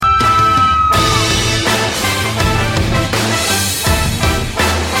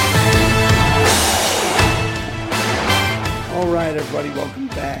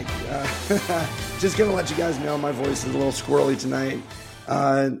just going to let you guys know my voice is a little squirrely tonight.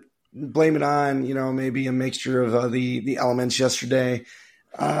 Blame it on, maybe a mixture of the elements yesterday.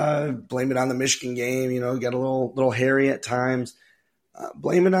 Blame it on the Michigan game, got a little hairy at times.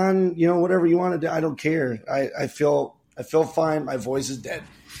 Blame it on, whatever you want to do. I don't care. I feel fine. My voice is dead,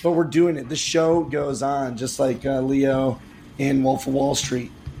 but we're doing it. The show goes on just like Leo in Wolf of Wall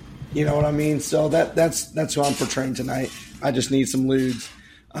Street. You know what I mean? So that's who I'm portraying tonight. I just need some lewds.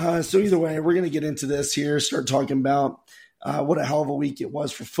 So either way, we're going to get into this here, start talking about what a hell of a week it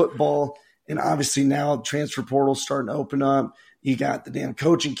was for football. And obviously now transfer portal starting to open up. You got the damn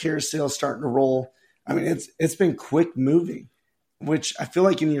coaching carousel starting to roll. I mean, it's been quick moving, which I feel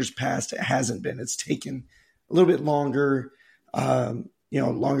like in years past it hasn't been. It's taken a little bit longer,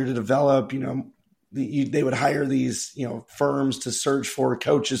 longer to develop. They would hire these, firms to search for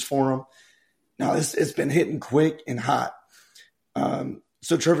coaches for them. Now it's been hitting quick and hot.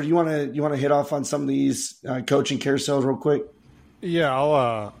 So Trevor, do you want to hit off on some of these coaching carousels real quick? Yeah,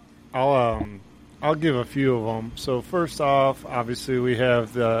 I'll give a few of them. So first off, obviously we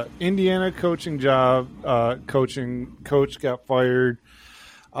have the Indiana coaching job. Coach got fired.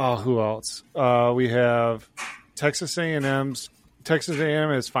 Who else? We have Texas A&M. Texas A&M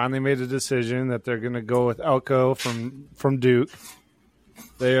has finally made a decision that they're going to go with Elko from Duke.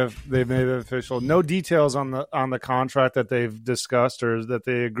 They've made it official. No details on the contract that they've discussed or that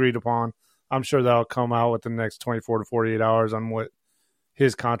they agreed upon. I'm sure that'll come out within the next 24 to 48 hours on what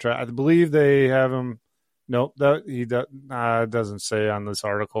his contract. I believe they have him. Nope, it doesn't say on this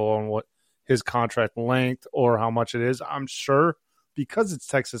article on what his contract length or how much it is. I'm sure because it's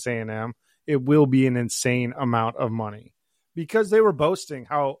Texas A&M, it will be an insane amount of money because they were boasting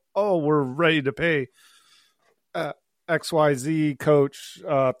how we're ready to pay XYZ coach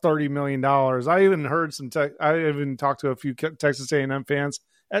 $30 million. I even heard I even talked to a few Texas A&M fans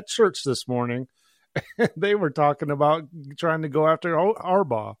at church this morning. They were talking about trying to go after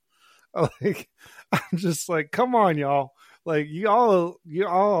Harbaugh. Like, I'm just like, come on, y'all. Like, you all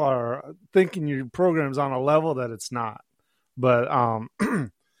are thinking your program's on a level that it's not. But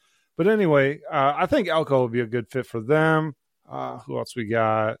but anyway, I think Elko would be a good fit for them. Who else we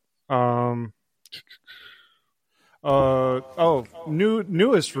got?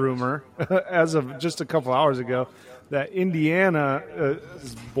 Newest rumor as of just a couple hours ago that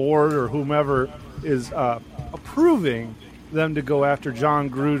Indiana's board or whomever is approving them to go after John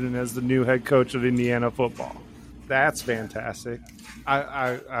Gruden as the new head coach of Indiana football. That's fantastic.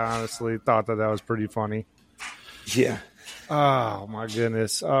 I honestly thought that was pretty funny. Yeah. Oh, my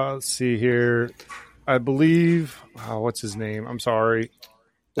goodness. Let's see here. I believe what's his name? I'm sorry.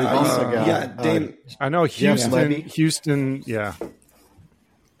 Dane. I know Houston, yeah.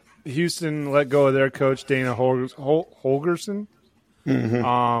 Houston let go of their coach, Dana Holgerson.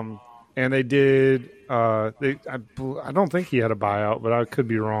 Mm-hmm. And they did. I don't think he had a buyout, but I could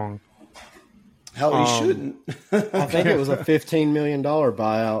be wrong. Hell, he shouldn't. I think it was a $15 million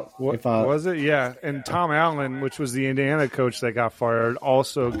buyout. Was it? Yeah. And Tom Allen, which was the Indiana coach that got fired,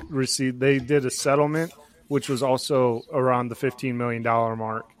 also received. They did a settlement, which was also around the $15 million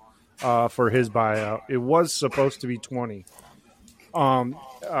mark for his buyout. It was supposed to be 20.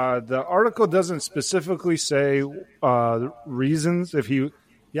 The article doesn't specifically say reasons. If he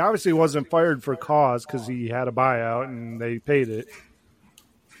obviously wasn't fired for cause because he had a buyout and they paid it.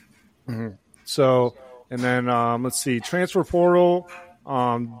 Mm-hmm. So, and then let's see, transfer portal.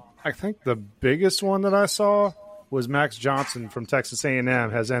 I think the biggest one that I saw was Max Johnson from Texas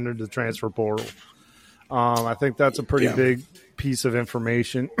A&M has entered the transfer portal. I think that's a pretty big piece of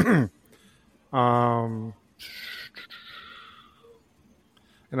information. And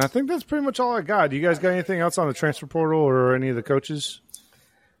I think that's pretty much all I got. Do you guys got anything else on the transfer portal or any of the coaches?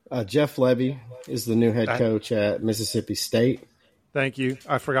 Jeff Levy is the new head coach at Mississippi State. Thank you.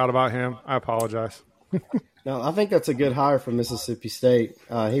 I forgot about him. I apologize. No, I think that's a good hire for Mississippi State.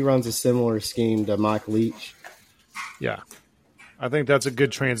 He runs a similar scheme to Mike Leach. Yeah. I think that's a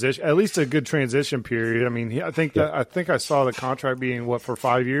good transition, at least a good transition period. I mean, I think I saw the contract being for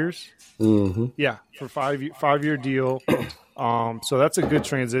 5 years. Mm-hmm. Yeah, for 5-year deal. So that's a good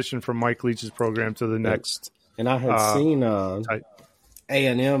transition from Mike Leach's program to the next. And I had seen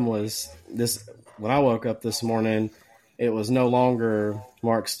A&M was this when I woke up this morning. It was no longer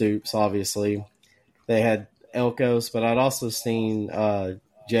Mark Stoops. Obviously, they had Elkos, but I'd also seen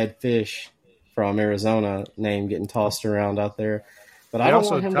Jed Fish from Arizona name getting tossed around out there. But I don't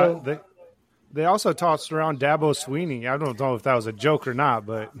want him to. They also tossed around Dabo Swinney. I don't know if that was a joke or not,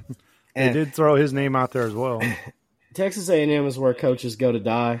 but they did throw his name out there as well. Texas A&M is where coaches go to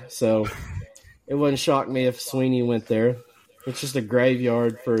die, so it wouldn't shock me if Swinney went there. It's just a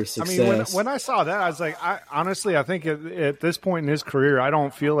graveyard for success. I mean, when I saw that, I was like, I think at this point in his career, I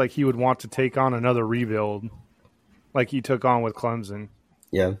don't feel like he would want to take on another rebuild like he took on with Clemson.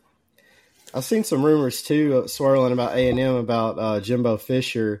 Yeah. I've seen some rumors, too, swirling about A&M, about Jimbo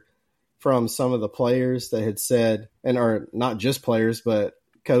Fisher from some of the players that had said, or not just players, but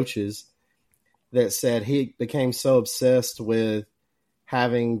coaches, that said he became so obsessed with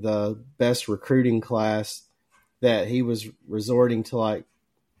having the best recruiting class that he was resorting to like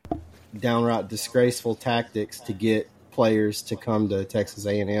downright disgraceful tactics to get players to come to Texas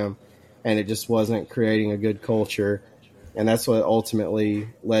A&M, and it just wasn't creating a good culture. And that's what ultimately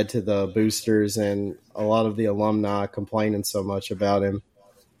led to the boosters and a lot of the alumni complaining so much about him.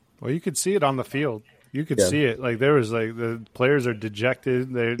 Well, you could see it on the field. You could see it. Like there was like the players are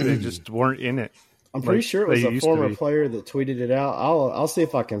dejected. They just weren't in it. I'm pretty sure it was a former player that tweeted it out. I'll see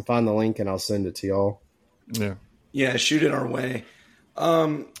if I can find the link and I'll send it to y'all. Yeah, shoot it our way.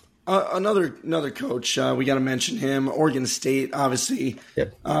 Another coach, we got to mention him. Oregon State, obviously.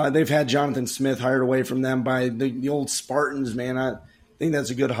 Yep. They've had Jonathan Smith hired away from them by the old Spartans, man. I think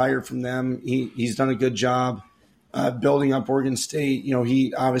that's a good hire from them. He's done a good job building up Oregon State. You know,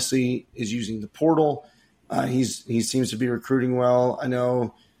 he obviously is using the portal. He seems to be recruiting well. I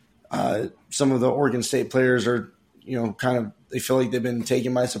know some of the Oregon State players are, they feel like they've been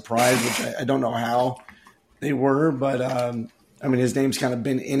taken by surprise, which I don't know how they were, but his name's kind of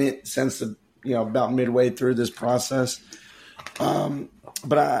been in it since about midway through this process.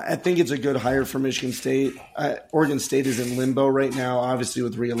 But I think it's a good hire for Michigan State. Oregon State is in limbo right now, obviously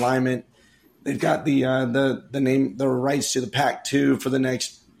with realignment. They've got the rights to the Pac-2 for the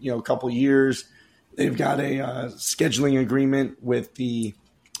next couple years. They've got a scheduling agreement with the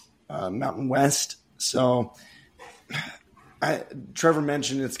Mountain West. So Trevor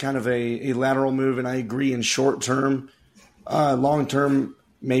mentioned it's kind of a lateral move, and I agree in short term. Long term,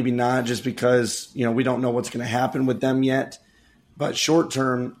 maybe not, just because we don't know what's going to happen with them yet. But short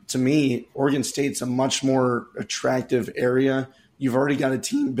term, to me, Oregon State's a much more attractive area. You've already got a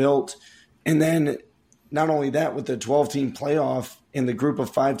team built. And then not only that, with the 12-team playoff and the group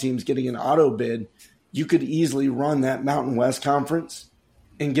of 5 teams getting an auto bid, you could easily run that Mountain West Conference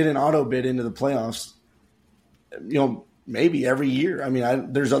and get an auto bid into the playoffs, maybe every year. I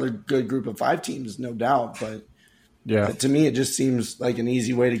mean, there's other good group of 5 teams, no doubt. But to me, it just seems like an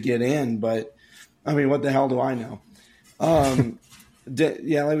easy way to get in. But, I mean, what the hell do I know?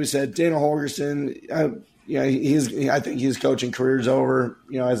 Like we said, Dana Holgerson, I think his coaching career's over,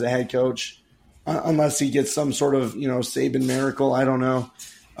 as a head coach, unless he gets some sort of, Saban miracle. I don't know.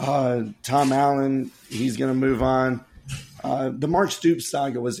 Tom Allen, he's going to move on. The Mark Stoops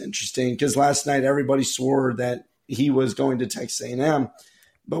saga was interesting because last night everybody swore that he was going to Texas A&M,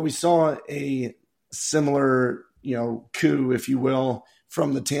 but we saw a similar, coup, if you will,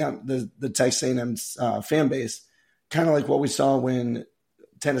 from the Texas A&M fan base, kind of like what we saw when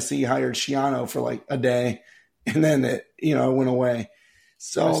Tennessee hired Schiano for like a day, and then it went away.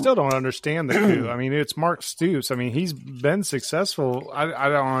 So I still don't understand the coup. I mean, it's Mark Stoops. I mean, he's been successful. I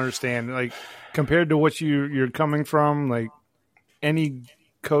don't understand, like, compared to what you're coming from. Like, any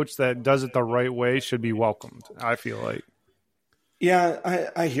coach that does it the right way should be welcomed, I feel like. Yeah,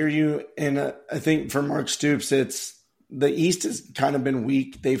 I hear you, and I think for Mark Stoops, it's the East has kind of been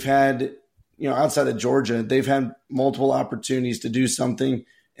weak. They've had, outside of Georgia, they've had multiple opportunities to do something,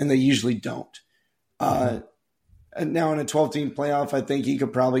 and they usually don't. And now in a 12-team playoff, I think he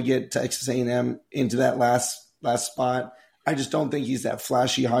could probably get Texas A&M into that last spot. I just don't think he's that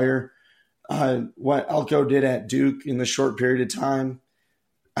flashy hire. What Elko did at Duke in the short period of time,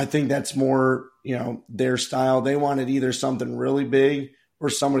 I think that's more, their style. They wanted either something really big or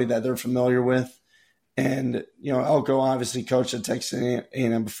somebody that they're familiar with. And, Elko obviously coached at Texas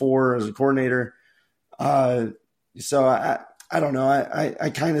A&M before as a coordinator. So I don't know. I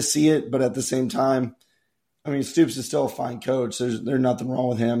kind of see it, but at the same time, I mean, Stoops is still a fine coach. There's nothing wrong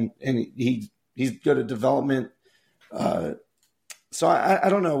with him, and he's good at development. So I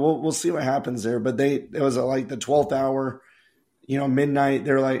don't know. We'll see what happens there. But it was like the 12th hour, midnight.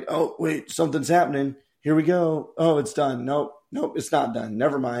 They're like, oh wait, something's happening. Here we go. Oh, it's done. Nope, it's not done.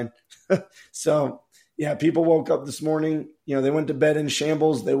 Never mind. So yeah, people woke up this morning. They went to bed in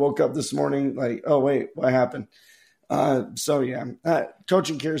shambles. They woke up this morning like, oh wait, what happened? So yeah,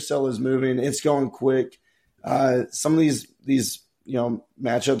 coaching carousel is moving. It's going quick. Some of these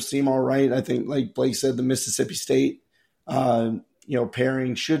matchups seem all right. I think, like Blake said, the Mississippi State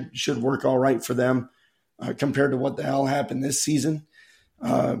pairing should work all right for them compared to what the hell happened this season.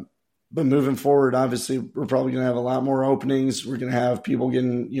 But moving forward, obviously, we're probably going to have a lot more openings. We're going to have people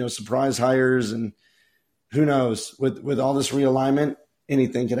getting surprise hires, and who knows? With all this realignment,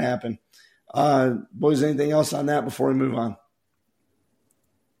 anything could happen. Boys, anything else on that before we move on?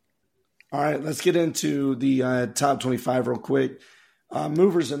 All right, let's get into the top 25 real quick.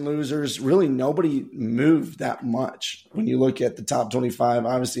 Movers and losers, really nobody moved that much. When you look at the top 25,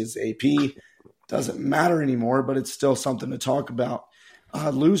 obviously it's AP. Doesn't matter anymore, but it's still something to talk about.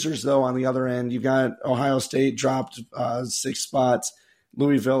 Losers, though, on the other end, you've got Ohio State dropped 6 spots,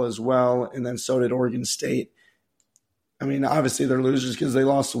 Louisville as well, and then so did Oregon State. I mean, obviously they're losers because they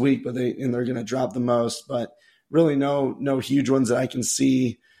lost a week, but they're going to drop the most. But really, no huge ones that I can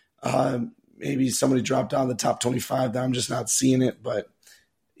see. Maybe somebody dropped out of the top 25 that I'm just not seeing it. But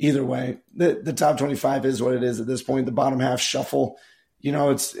either way, the top 25 is what it is at this point. The bottom half shuffle,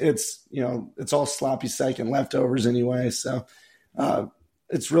 it's all sloppy second leftovers anyway. So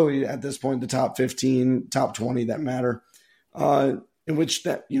it's really at this point the top 15, top 20 that matter. In which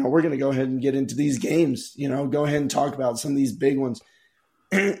that, we're going to go ahead and get into these games, go ahead and talk about some of these big ones.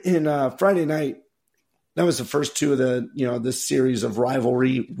 In Friday night, that was the first two of the, this series of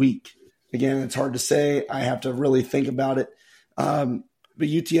rivalry week. Again, it's hard to say. I have to really think about it. But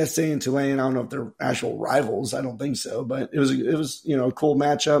UTSA and Tulane, I don't know if they're actual rivals. I don't think so, but it was a cool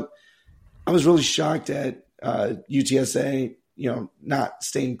matchup. I was really shocked at UTSA, not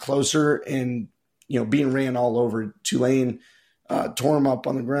staying closer and, being ran all over. Tulane tore them up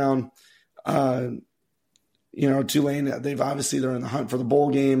on the ground. Tulane, they're in the hunt for the bowl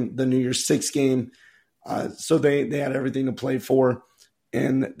game, the New Year's Six game. So they had everything to play for,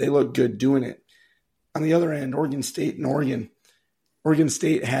 and they looked good doing it. On the other end, Oregon State and Oregon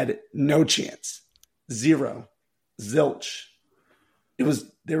State had no chance. Zero. Zilch.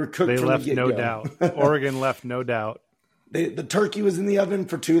 They were cooked from the get-go. No doubt. Oregon left no doubt. The turkey was in the oven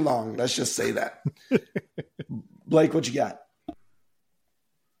for too long. Let's just say that. Blake, what you got?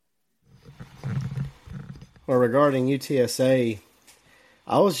 Well, regarding UTSA,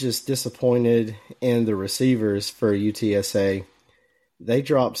 I was just disappointed in the receivers for UTSA. They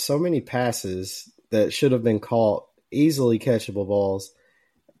dropped so many passes that should have been caught, easily catchable balls,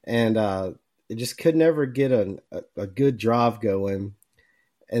 and it just could never get a good drive going.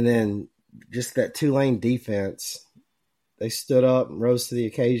 And then just that Tulane defense, they stood up and rose to the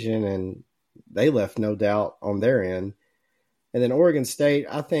occasion, and they left no doubt on their end. And then Oregon State,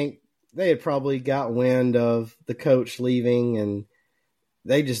 I think they had probably got wind of the coach leaving, and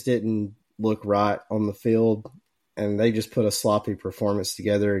they just didn't look right on the field, and they just put a sloppy performance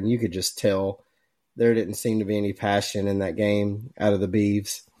together, and you could just tell there didn't seem to be any passion in that game out of the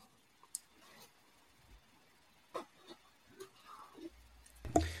Beavs.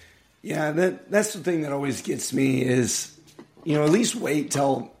 Yeah, that's the thing that always gets me is, at least wait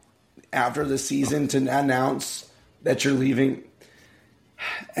till after the season to announce that you're leaving.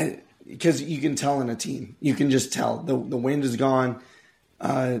 Because you can tell in a team. You can just tell. The wind is gone.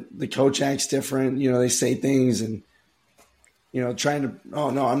 The coach acts different. They say things and, trying to, oh,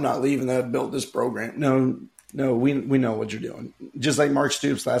 no, I'm not leaving. I built this program. No, we know what you're doing. Just like Mark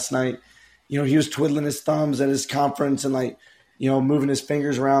Stoops last night. He was twiddling his thumbs at his conference and moving his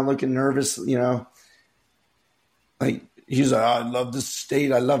fingers around, looking nervous, like he's like, oh, I love the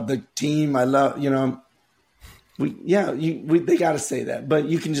state. I love the team. I love, they got to say that, but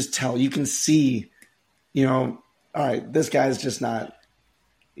you can just tell, you can see, all right, this guy's just not,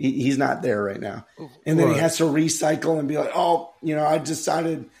 he's not there right now. And then he has to recycle and be like, oh, I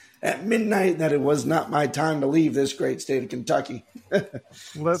decided at midnight that it was not my time to leave this great state of Kentucky.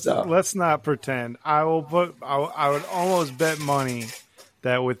 Let's not pretend. I would almost bet money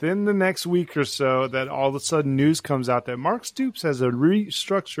that within the next week or so that all of a sudden news comes out that Mark Stoops has a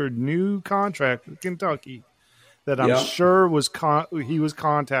restructured new contract with Kentucky that I'm sure he was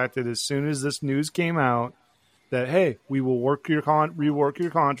contacted as soon as this news came out that, hey, we will rework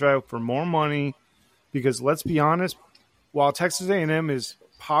your contract for more money, because let's be honest, while Texas A&M is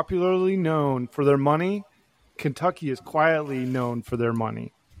popularly known for their money, Kentucky is quietly known for their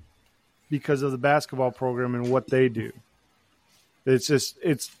money because of the basketball program and what they do. It's just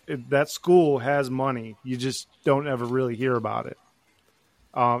that school has money. You just don't ever really hear about it.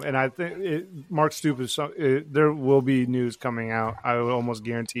 And I think Mark Stoops, there will be news coming out. I would almost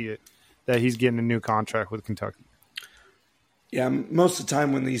guarantee it that he's getting a new contract with Kentucky. Yeah, most of the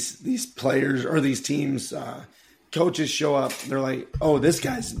time when these players or these teams, coaches show up, they're like, "Oh, this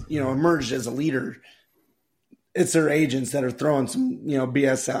guy's emerged as a leader." It's their agents that are throwing some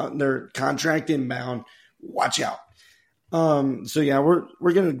BS out, and their contract inbound. Watch out. So yeah,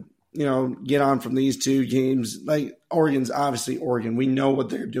 we're gonna get on from these two games. Like Oregon's obviously Oregon. We know what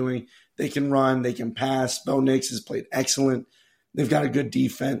they're doing. They can run. They can pass. Bo Nix has played excellent. They've got a good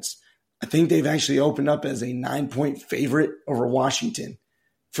defense. I think they've actually opened up as a 9-point favorite over Washington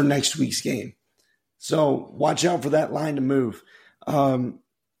for next week's game. So watch out for that line to move.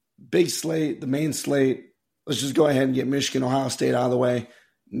 Big slate, the main slate. Let's just go ahead and get Michigan, Ohio State out of the way.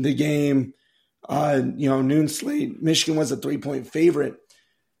 The game, noon slate. Michigan was a 3-point favorite,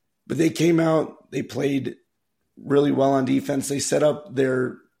 but they came out, they played really well on defense. They set up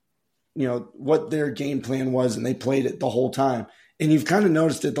their, what their game plan was, and they played it the whole time. And you've kind of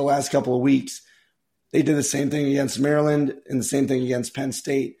noticed it the last couple of weeks. They did the same thing against Maryland and the same thing against Penn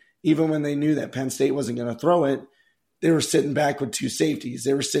State. Even when they knew that Penn State wasn't going to throw it, they were sitting back with 2 safeties.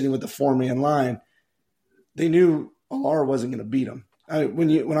 They were sitting with the 4-man line. They knew Alar wasn't going to beat them.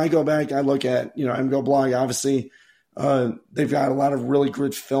 When I go back, I look at, MGO Blog, obviously. They've got a lot of really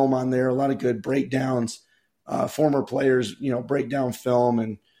good film on there, a lot of good breakdowns, former players, breakdown film.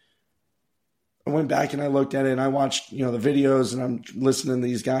 And I went back and I looked at it and I watched, the videos, and I'm listening to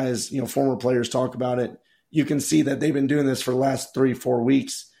these guys, former players talk about it. You can see that they've been doing this for the last 3-4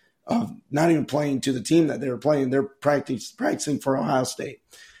 weeks of not even playing to the team that they were playing. They're practicing for Ohio State.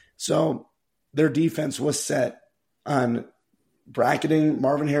 So their defense was set on bracketing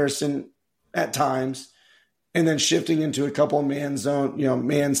Marvin Harrison at times and then shifting into a couple of man zone,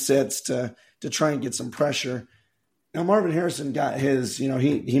 man sets to try and get some pressure. Now, Marvin Harrison got his,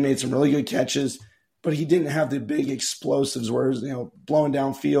 he made some really good catches, but he didn't have the big explosives where, blowing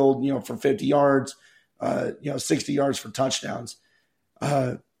downfield, for 50 yards, 60 yards for touchdowns.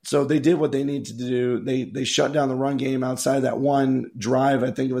 So they did what they needed to do. They shut down the run game outside of that one drive.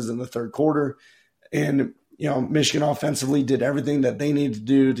 I think it was in the third quarter. And, Michigan offensively did everything that they needed to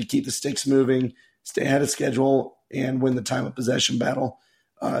do to keep the sticks moving, stay ahead of schedule, and win the time of possession battle.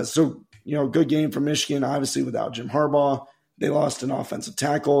 Good game for Michigan, obviously without Jim Harbaugh. They lost an offensive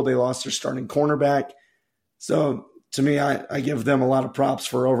tackle. They lost their starting cornerback. So to me, I give them a lot of props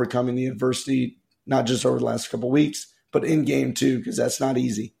for overcoming the adversity, not just over the last couple of weeks, but in game too, because that's not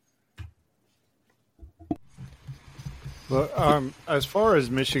easy. Well, as far as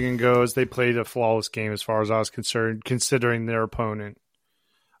Michigan goes, they played a flawless game as far as I was concerned, considering their opponent.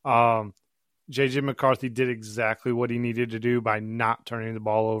 J.J. McCarthy did exactly what he needed to do by not turning the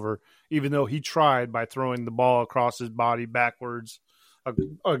ball over, even though he tried by throwing the ball across his body backwards,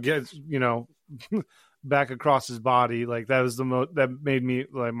 against, back across his body. Like that was that made me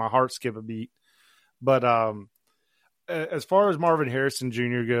like my heart skip a beat. But as far as Marvin Harrison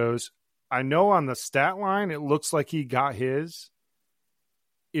Jr. goes, I know on the stat line it looks like he got his.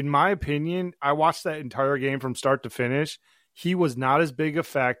 In my opinion, I watched that entire game from start to finish. He was not as big a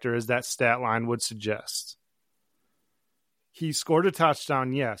factor as that stat line would suggest. He scored a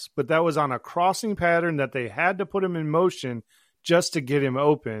touchdown, yes, but that was on a crossing pattern that they had to put him in motion just to get him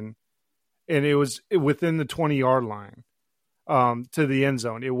open, and it was within the 20-yard line to the end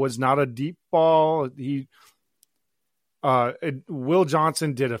zone. It was not a deep ball. Will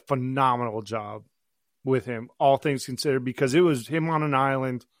Johnson did a phenomenal job with him, all things considered, because it was him on an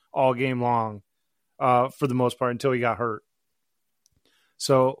island all game long for the most part until he got hurt.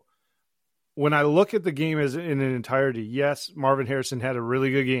 So when I look at the game as in an entirety, yes, Marvin Harrison had a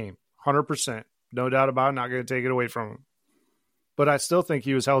really good game, 100%. No doubt about it, not going to take it away from him. But I still think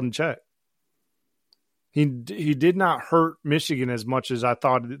he was held in check. He did not hurt Michigan as much as I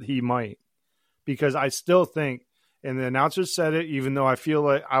thought he might, because I still think, and the announcers said it, even though I feel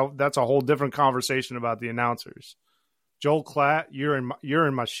like that's a whole different conversation about the announcers. Joel Klatt, you're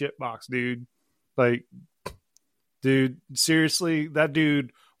in my shit box, dude. Like, dude, seriously, that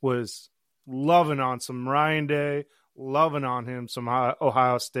dude was loving on some Ryan Day, loving on him some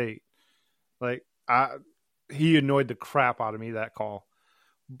Ohio State. Like, he annoyed the crap out of me, that call.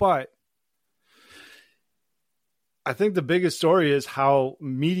 But I think the biggest story is how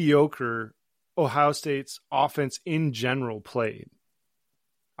mediocre Ohio State's offense in general played.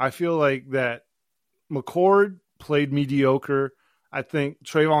 I feel like that McCord played mediocre. I think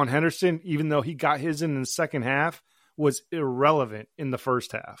Trayvon Henderson, even though he got his in the second half, was irrelevant in the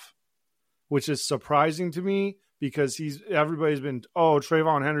first half, which is surprising to me because everybody's been,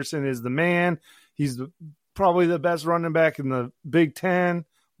 Trayvon Henderson is the man. He's probably the best running back in the Big Ten,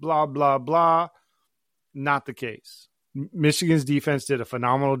 blah, blah, blah. Not the case. Michigan's defense did a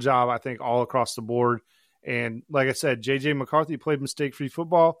phenomenal job, I think, all across the board. And like I said, J.J. McCarthy played mistake-free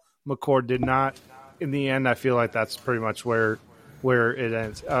football. McCord did not. In the end, I feel like that's pretty much where it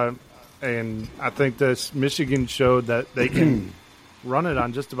ends. And I think this Michigan showed that they can run it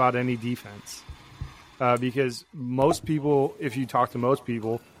on just about any defense. Because most people, if you talk to most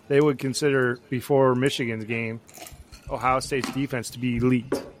people, they would consider, before Michigan's game, Ohio State's defense to be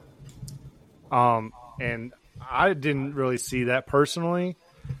elite. And I didn't really see that personally.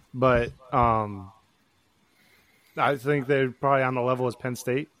 but I think they're probably on the level as Penn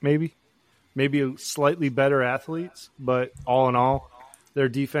State, maybe slightly better athletes, but all in all, their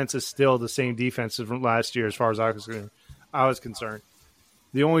defense is still the same defense as from last year as far as I was concerned.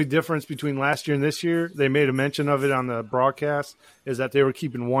 The only difference between last year and this year, they made a mention of it on the broadcast, is that they were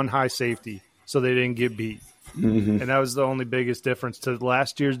keeping one high safety so they didn't get beat. Mm-hmm. And that was the only biggest difference to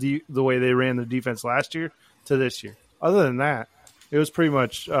last year's the way they ran the defense last year to this year. Other than that, it was pretty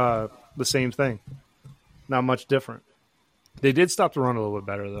much the same thing. Not much different. They did stop the run a little bit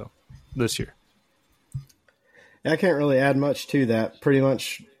better, though, this year. I can't really add much to that. Pretty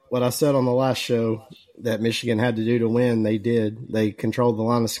much what I said on the last show that Michigan had to do to win, they did. They controlled the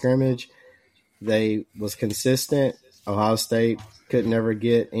line of scrimmage. They was consistent. Ohio State could never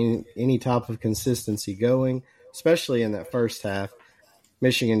get any type of consistency going, especially in that first half.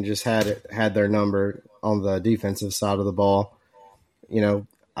 Michigan just had their number on the defensive side of the ball. You know,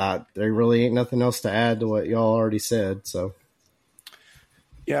 there really ain't nothing else to add to what y'all already said. So,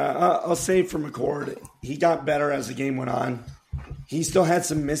 yeah, I'll say for McCord, he got better as the game went on. He still had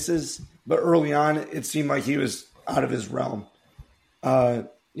some misses, but early on, it seemed like he was out of his realm.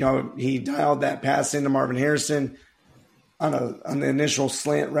 He dialed that pass into Marvin Harrison on the initial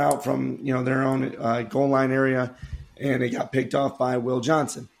slant route from their own goal line area, and it got picked off by Will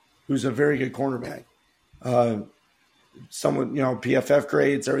Johnson, who's a very good cornerback. Someone, PFF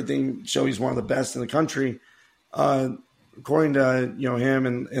grades, everything show he's one of the best in the country. According to him,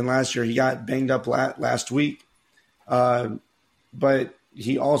 and last year he got banged up last week, but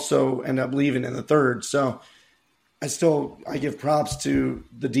he also ended up leaving in the third. So I give props to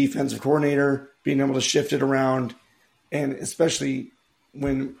the defensive coordinator being able to shift it around, and especially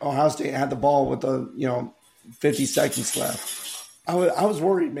when Ohio State had the ball with 50 seconds left. I was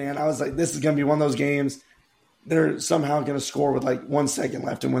worried, man. I was like, this is going to be one of those games. They're somehow going to score with 1 second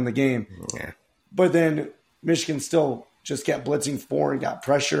left and win the game. Yeah. But then Michigan still just kept blitzing forward and got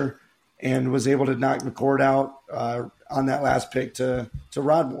pressure and was able to knock McCord out on that last pick to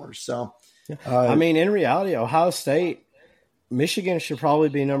Rodmore. So, in reality, Ohio State, Michigan should probably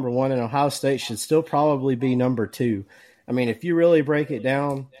be number one, and Ohio State should still probably be number two. I mean, if you really break it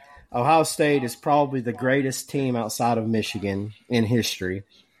down, Ohio State is probably the greatest team outside of Michigan in history.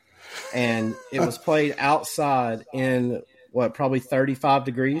 And it was played outside in probably 35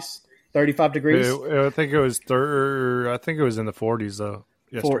 degrees. 35 degrees. I think it was I think it was in the 40s though.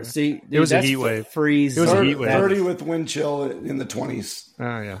 It was a heat wave. Freeze. It was a heat wave. 30 with wind chill in the 20s.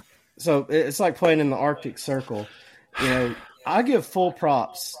 Oh yeah. So it's like playing in the Arctic Circle. I give full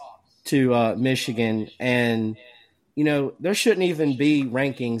props to Michigan, and there shouldn't even be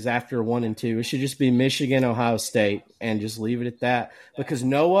rankings after 1 and 2. It should just be Michigan, Ohio State, and just leave it at that, because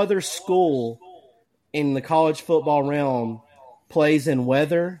no other school in the college football realm plays in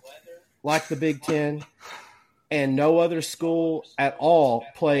weather like the Big Ten, and no other school at all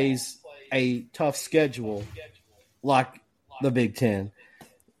plays a tough schedule like the Big Ten.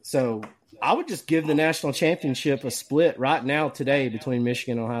 So I would just give the national championship a split right now today between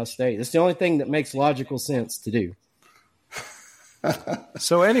Michigan and Ohio State. That's the only thing that makes logical sense to do.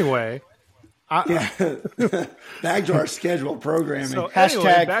 So anyway, back to our schedule programming. So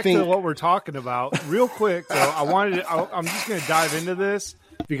anyway, back to what we're talking about. Real quick, though, I'm just going to dive into this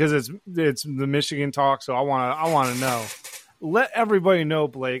because it's the Michigan talk. So I want to know. Let everybody know,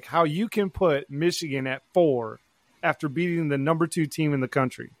 Blake, how you can put Michigan at 4 after beating the number 2 team in the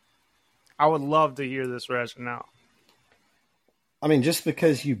country. I would love to hear this rationale. I mean, just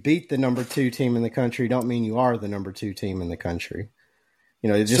because you beat the number 2 team in the country don't mean you are the number 2 team in the country.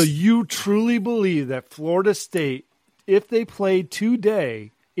 So you truly believe that Florida State, if they played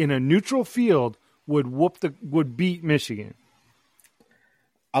today in a neutral field, would beat Michigan?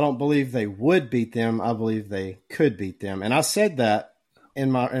 I don't believe they would beat them. I believe they could beat them. And I said that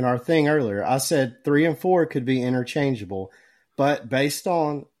in our thing earlier. I said 3 and 4 could be interchangeable. But based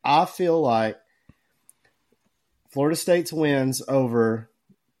on, I feel like Florida State's wins over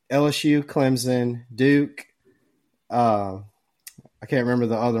LSU, Clemson, Duke, I can't remember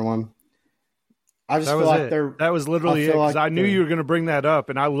the other one. I just feel like that was literally it, because I knew you were going to bring that up,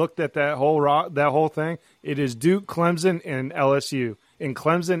 and I looked at that whole thing. It is Duke, Clemson, and LSU. And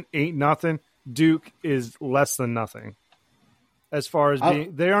Clemson ain't nothing. Duke is less than nothing. As far as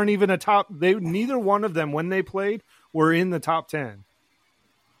they aren't even a top. Neither one of them, when they played, were in the top 10.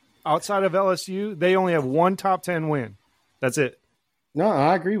 Outside of LSU, they only have one top 10 win. That's it. No,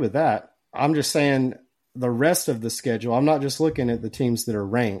 I agree with that. I'm just saying the rest of the schedule. I'm not just looking at the teams that are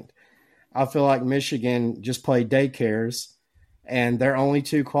ranked. I feel like Michigan just played daycares, and their only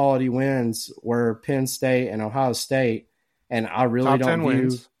 2 quality wins were Penn State and Ohio State. And I really don't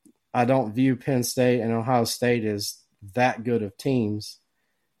view I don't view Penn State and Ohio State as that good of teams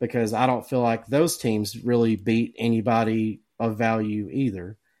because I don't feel like those teams really beat anybody of value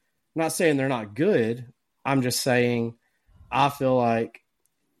either. I'm not saying they're not good. I'm just saying I feel like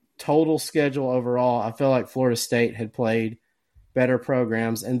total schedule overall, I feel like Florida State had played better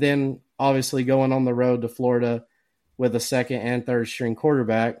programs. And then obviously going on the road to Florida with a second and third string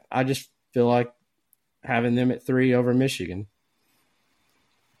quarterback, I just feel like having them at 3 over Michigan.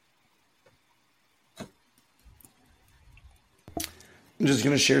 I'm just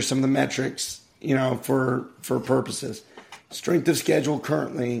going to share some of the metrics, for purposes. Strength of schedule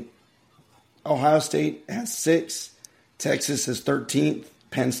currently, Ohio State has 6, Texas is 13th,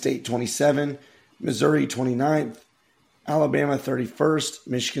 Penn State 27, Missouri 29th, Alabama 31st,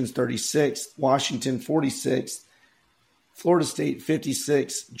 Michigan's 36th, Washington 46th, Florida State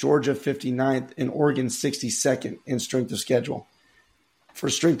 56th, Georgia 59th, and Oregon 62nd in strength of schedule. For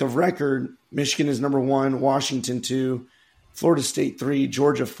strength of record, Michigan is number 1, Washington 2, Florida State 3,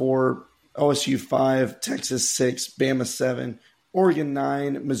 Georgia 4, OSU 5, Texas 6, Bama 7, Oregon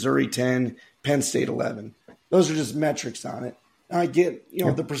 9, Missouri 10, Penn State 11. Those are just metrics on it. I get,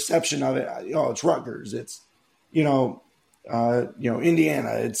 the perception of it. It's Rutgers. It's, Indiana.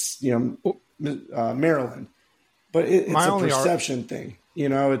 It's, Maryland. But it's a perception thing.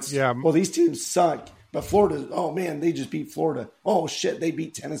 Well, these teams suck. But Florida, oh, man, they just beat Florida. Oh, shit, they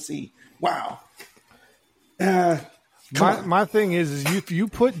beat Tennessee. Wow. My thing is if you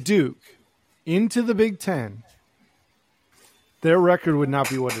put Duke into the Big Ten, their record would not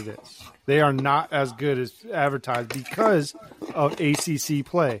be what it is. They are not as good as advertised because of ACC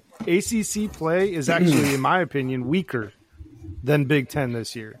play. ACC play is actually, in my opinion, weaker than Big Ten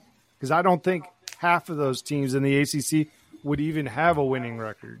this year because I don't think half of those teams in the ACC would even have a winning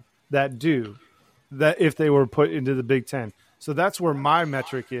record that if they were put into the Big Ten. So that's where my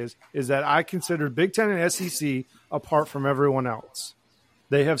metric is that I consider Big Ten and SEC apart from everyone else.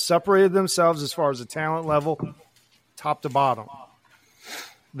 They have separated themselves as far as the talent level, top to bottom.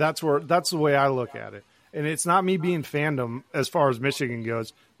 That's the way I look at it. And it's not me being fandom as far as Michigan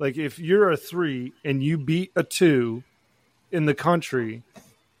goes. Like if you're a 3 and you beat a 2 in the country,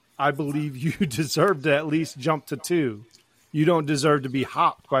 I believe you deserve to at least jump to 2. You don't deserve to be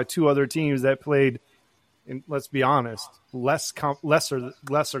hopped by 2 other teams that played, and let's be honest,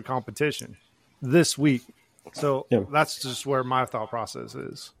 lesser competition this week. So that's just where my thought process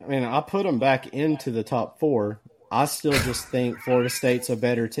is. I mean, I put them back into the top 4. I still just think Florida State's a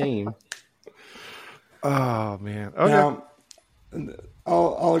better team. Oh, man. Okay. Now,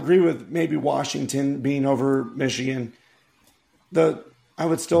 I'll agree with maybe Washington being over Michigan. I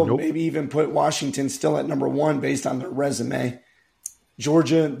would still maybe even put Washington still at number 1 based on their resume.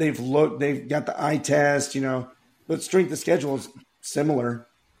 Georgia, they've got the eye test, but strength of schedule is similar,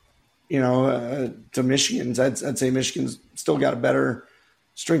 to Michigan's. I'd say Michigan's still got a better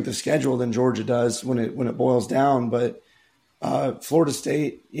strength of schedule than Georgia does when it boils down. But Florida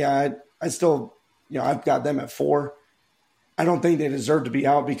State, I still, I've got them at 4. I don't think they deserve to be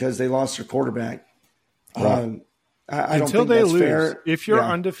out because they lost their quarterback. Right. I don't think that's lose, fair. If you're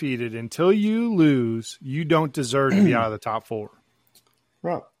undefeated, until you lose, you don't deserve to be out of the top 4.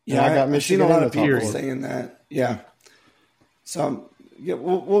 Right. Yeah, I've seen a lot of people saying that. Yeah. So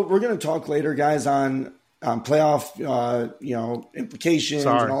we're going to talk later, guys, on playoff, implications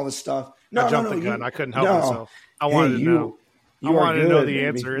and all this stuff. I jumped the gun. I couldn't help myself. I wanted to know. I wanted to know the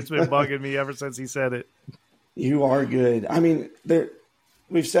answer. It's been bugging me ever since he said it. You are good. I mean,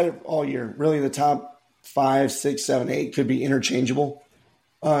 we've said it all year. Really, the top 5, 6, 7, 8 could be interchangeable.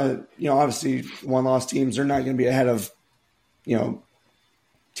 Obviously, one-loss teams are not going to be ahead of,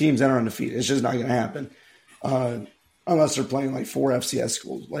 teams that are undefeated. It's just not going to happen unless they're playing like 4 FCS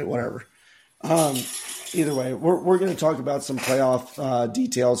schools, like whatever. Either way, we're going to talk about some playoff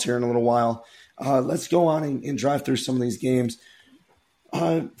details here in a little while. Let's go on and drive through some of these games.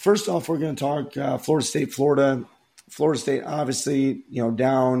 First off, we're going to talk Florida State, Florida. Florida State, obviously,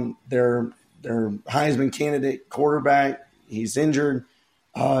 down their Heisman candidate quarterback. He's injured.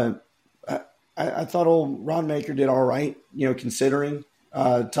 I thought old Ron Maker did all right, considering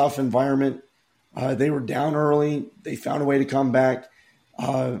tough environment. They were down early. They found a way to come back.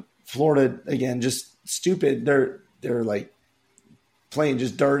 Florida, again, just stupid. They're like playing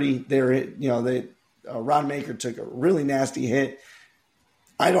just dirty. Ron Maker took a really nasty hit.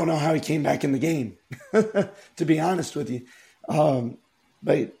 I don't know how he came back in the game, to be honest with you.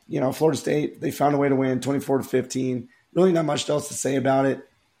 But Florida State, they found a way to win 24-15. Really not much else to say about it.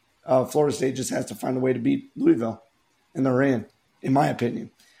 Florida State just has to find a way to beat Louisville, and they're in my opinion.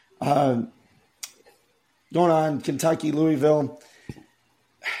 Going on, Kentucky, Louisville.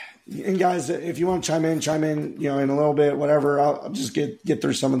 And guys, if you want to chime in, in a little bit, whatever. I'll just get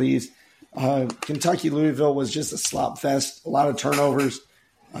through some of these. Kentucky, Louisville was just a slop fest. A lot of turnovers.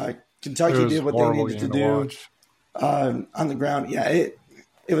 Kentucky did what they needed to do on the ground. Yeah,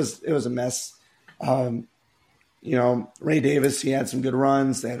 it was a mess. Ray Davis, he had some good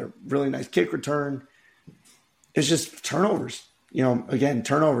runs. They had a really nice kick return. It's just turnovers. Again,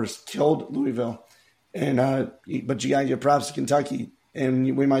 turnovers killed Louisville. And but you got to give props to Kentucky,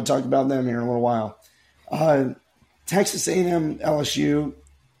 and we might talk about them here in a little while. Texas A&M, LSU,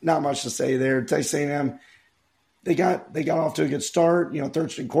 not much to say there. Texas A&M, they got off to a good start.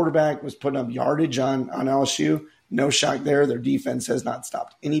 Third string quarterback was putting up yardage on LSU. No shock there. Their defense has not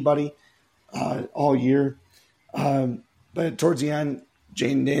stopped anybody all year. But towards the end,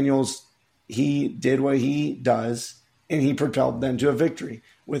 Jaden Daniels, he did what he does, and he propelled them to a victory.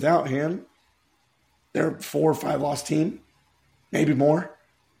 Without him, they're 4 or 5 loss team, maybe more.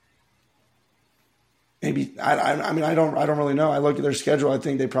 Maybe I don't really know. I look at their schedule. I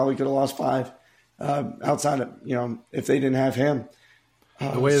think they probably could have lost 5 outside of if they didn't have him.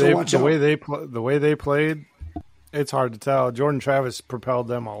 The way they played, it's hard to tell. Jordan Travis propelled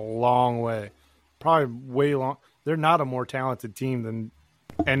them a long way, probably way long. They're not a more talented team than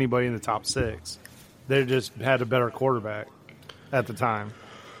anybody in the top 6. They just had a better quarterback at the time,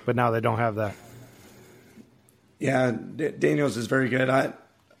 but now they don't have that. Yeah, Daniels is very good.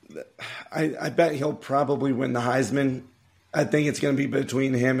 I bet he'll probably win the Heisman. I think it's going to be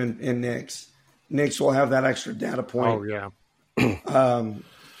between him and Nix. Nix will have that extra data point. Oh, yeah.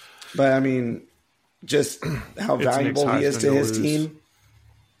 But, I mean, just how valuable he is to his team.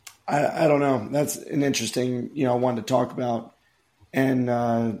 I don't know. That's an interesting, one to talk about. And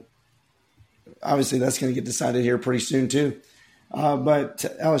obviously that's going to get decided here pretty soon too. But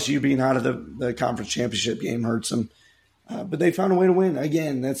LSU being out of the conference championship game hurts them. But they found a way to win.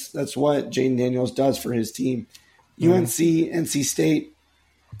 Again, that's what Jaden Daniels does for his team. UNC, NC State,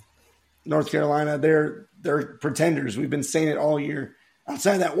 North Carolina, they're pretenders. We've been saying it all year.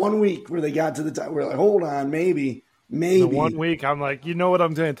 Outside that 1 week where they got to the top, we're like, hold on, maybe. The 1 week, I'm like, you know what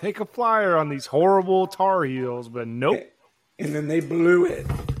I'm doing? Take a flyer on these horrible Tar Heels, but nope. And then they blew it.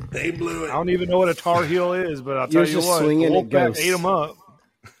 I don't even know what a Tar Heel is, but I'll tell you what, the Wolfpack ate them up.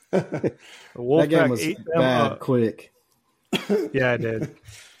 The Wolfpack ate them bad up quick. Yeah, it did.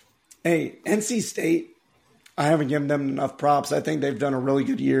 Hey, NC State, I haven't given them enough props. I think they've done a really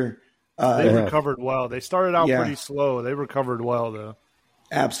good year. They recovered well. They started out pretty slow. They recovered well, though.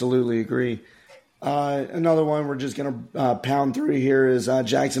 Absolutely agree. Another one we're just going to pound through here is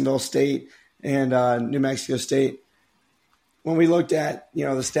Jacksonville State and New Mexico State. When we looked at, the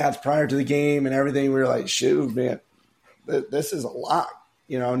stats prior to the game and everything, we were like, shoot, man, this is a lot.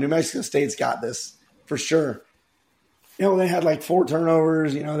 New Mexico State's got this for sure. They had like 4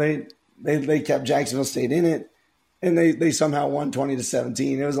 turnovers. They kept Jacksonville State in it, and they somehow won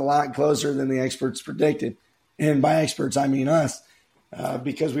 20-17. It was a lot closer than the experts predicted. And by experts, I mean us,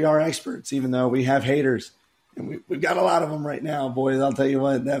 because we are experts, even though we have haters. And we've got a lot of them right now, boys. I'll tell you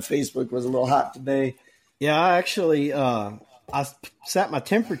what, that Facebook was a little hot today. Yeah, I actually I sat my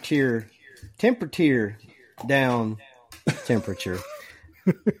temperature down. Temperature.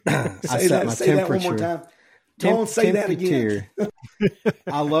 Say that one more time. Don't say that again.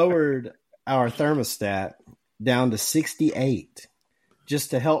 I lowered our thermostat down to 68 just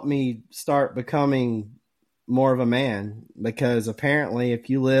to help me start becoming more of a man, because apparently if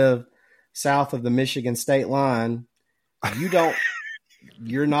you live south of the Michigan state line,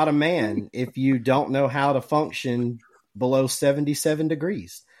 you're not a man if you don't know how to function below 77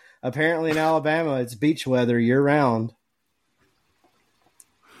 degrees. Apparently in Alabama, it's beach weather year round.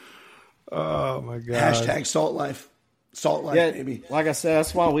 Oh my God. # salt life. Salt life, yeah, baby. Like I said,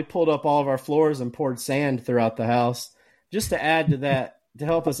 that's why we pulled up all of our floors and poured sand throughout the house, just to add to that, to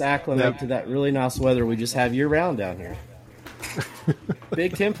help us acclimate to that really nice weather we just have year round down here.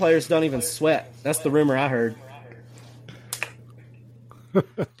 Big Ten players don't even sweat. That's the rumor I heard.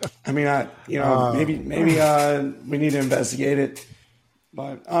 I mean, maybe we need to investigate it,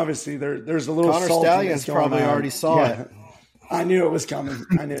 but obviously there's a little. Connor Stallions probably already saw it. I knew it was coming.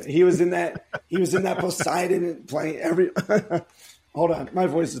 I knew he was in that. He was in that Poseidon playing every. Hold on, my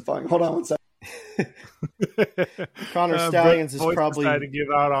voice is fine. Hold on one second. Connor Stallions is probably to give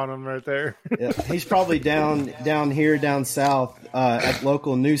out on him right there. Yeah, he's probably down here down south at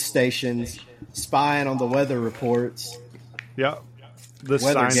local news stations, spying on the weather reports. Yep. The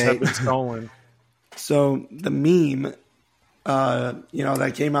signs have been stolen. So the meme,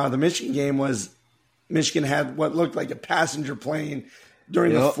 that came out of the Michigan game was Michigan had what looked like a passenger plane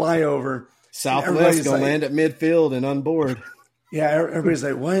during the flyover. Southwest going to land at midfield and unboard. Yeah, everybody's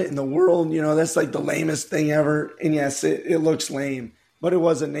like, what in the world? You know, that's like the lamest thing ever. And yes, it looks lame, but it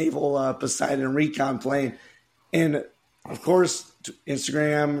was a naval Poseidon recon plane. And of course,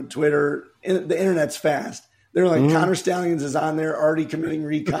 Instagram, Twitter, the internet's fast. They're like, Connor Stallions is on there already committing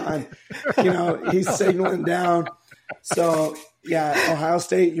recon. You know, he's signaling down. So, yeah, Ohio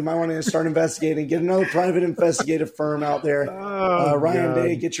State, you might want to start investigating. Get another private investigative firm out there. Ryan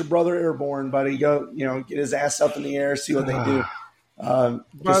Day, get your brother airborne, buddy. Go, you know, get his ass up in the air, see what they do.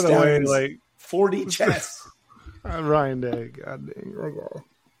 By the way, like 40 chests. Ryan Day, god dang, okay.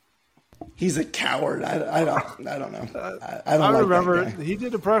 He's a coward. I don't know. I remember he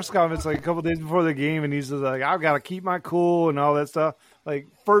did a press conference like a couple days before the game, and he's just like, "I've got to keep my cool" and all that stuff. Like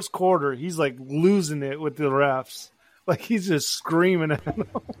first quarter, he's like losing it with the refs. Like he's just screaming at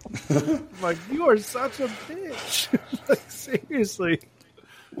them. Like, you are such a bitch. Like seriously.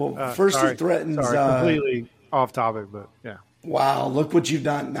 Well, first he threatens. Completely off topic, but yeah. Wow, look what you've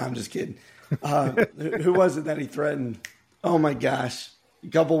done. No, I'm just kidding. Who was it that he threatened? Oh my gosh. A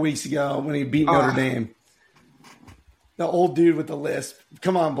couple weeks ago when he beat Notre Dame. The old dude with the lisp.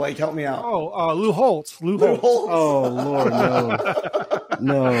 Come on, Blake, help me out. Lou Holtz. Lou Holtz. Oh, Lord, no.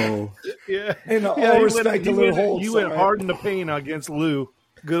 No. Yeah. And all respect to Lou Holtz. You went hard in the paint against Lou.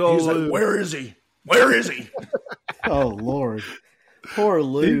 Good old Lou. Like, where is he? Where is he? Oh, Lord. Poor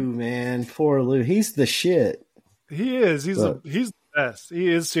Lou, man. Poor Lou. He's the shit. He is. He's the best. He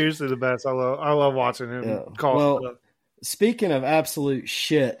is seriously the best. I love watching him call stuff. Speaking of absolute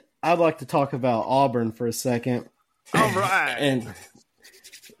shit, I'd like to talk about Auburn for a second. All right. And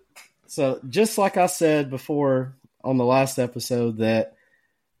so just like I said before on the last episode that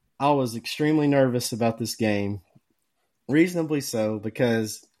I was extremely nervous about this game, reasonably so,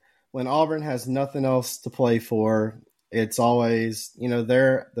 because when Auburn has nothing else to play for, it's always, you know,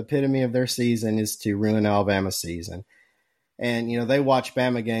 the epitome of their season is to ruin Alabama's season. And, you know, they watch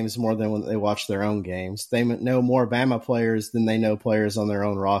Bama games more than when they watch their own games. They know more Bama players than they know players on their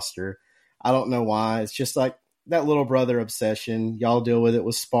own roster. I don't know why. It's just like that little brother obsession. Y'all deal with it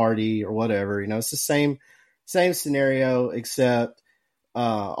with Sparty or whatever. You know, it's the same scenario, except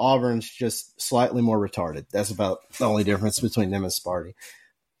Auburn's just slightly more retarded. That's about the only difference between them and Sparty.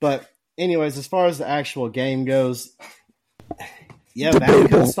 But anyways, as far as the actual game goes, yeah, Bama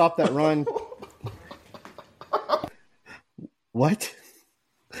couldn't stop that run. What?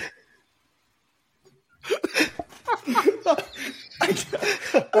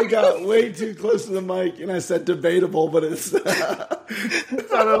 I got way too close to the mic and I said debatable, but it's it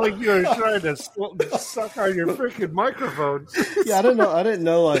sounded like you were trying to suck on your freaking microphone. Yeah, I didn't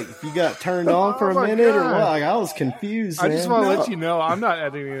know like if you got turned on for a minute or what. Like I was confused. I just want to let you know I'm not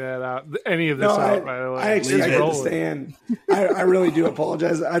editing that out. Any of this out, by the way. I actually understand. I really do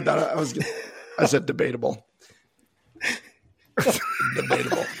apologize. I thought I said debatable.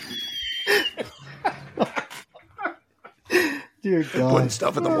 Debatable. Dear God. Putting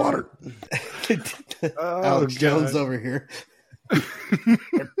stuff in the water. Alex Jones over here.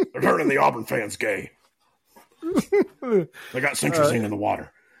 They're turning the Auburn fans gay. They got centrazine in the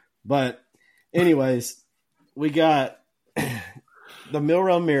water. But anyways, we got the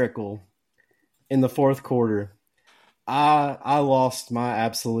Milrow Miracle in the fourth quarter. I lost my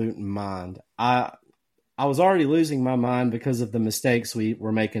absolute mind. I was already losing my mind because of the mistakes we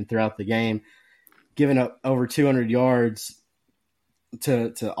were making throughout the game, giving up over 200 yards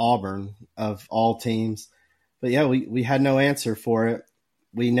to Auburn of all teams. But yeah, we had no answer for it.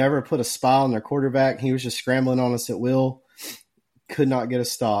 We never put a spy on their quarterback. He was just scrambling on us at will. Could not get a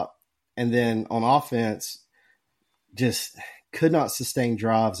stop. And then on offense, just could not sustain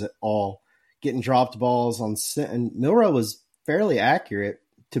drives at all. Getting dropped balls on, and Milrow was fairly accurate,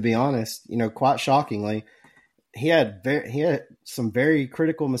 to be honest, you know, quite shockingly. He had some very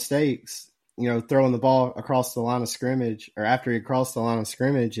critical mistakes, you know, throwing the ball across the line of scrimmage, or after he crossed the line of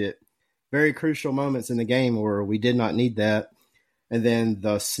scrimmage at very crucial moments in the game where we did not need that. And then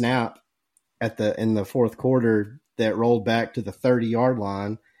the snap in the fourth quarter that rolled back to the 30-yard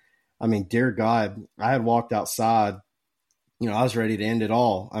line. I mean, dear God, I had walked outside, you know, I was ready to end it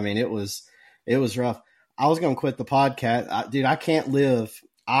all. I mean, it was rough. I was going to quit the podcast. Dude, I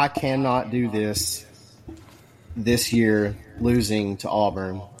cannot do this year losing to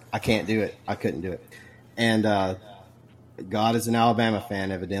Auburn. I can't do it. I couldn't do it. And God is an Alabama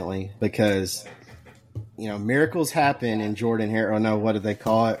fan, evidently, because, you know, miracles happen in Jordan here. Oh, no, what do they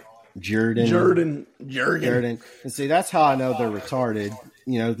call it? Jordan. And see, that's how I know they're retarded.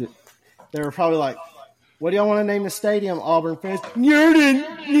 You know, they were probably like, what do y'all want to name the stadium, Auburn fans?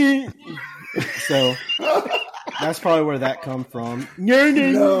 Jordan. So that's probably where that come from.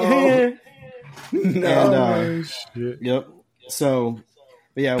 No. And, shit. Yep.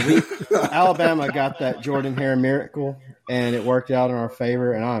 But yeah, Alabama got that Jordan Hare miracle, and it worked out in our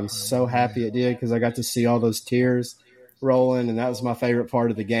favor, and I'm so happy it did because I got to see all those tears rolling, and that was my favorite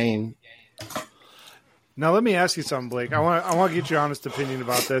part of the game. Now, let me ask you something, Blake. I want to get your honest opinion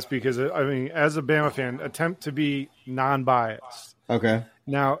about this because, I mean, as a Bama fan, attempt to be non-biased. Okay.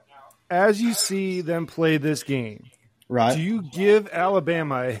 Now, as you see them play this game, right? Do you give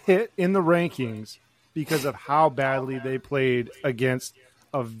Alabama a hit in the rankings because of how badly they played against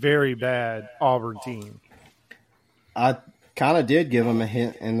a very bad Auburn team? I kind of did give them a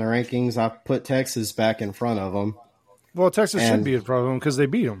hint in the rankings. I put Texas back in front of them. Well, Texas should be in front of them because they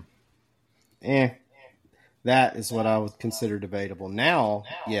beat them. That is what I would consider debatable. Now,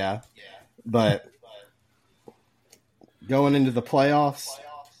 yeah. But going into the playoffs,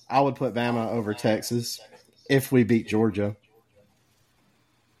 I would put Bama over Texas if we beat Georgia.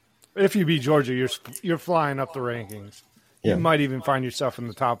 If you beat Georgia, you're flying up the rankings. Yeah. You might even find yourself in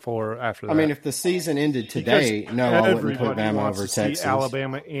the top 4 after that. I mean, if the season ended today, I wouldn't put Bama over Texas. See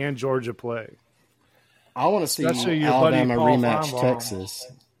Alabama and Georgia play. I want to see Alabama rematch Texas.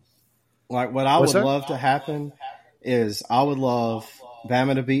 Like, what I would love to happen is I would love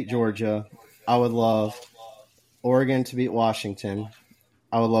Bama to beat Georgia. I would love Oregon to beat Washington.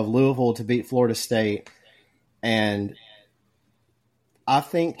 I would love Louisville to beat Florida State. And I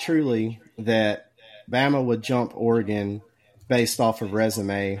think truly that Bama would jump Oregon based off of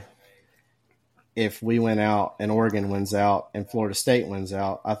resume if we win out and Oregon wins out and Florida State wins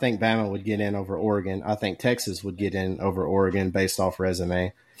out. I think Bama would get in over Oregon. I think Texas would get in over Oregon based off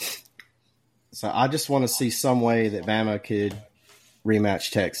resume. So I just want to see some way that Bama could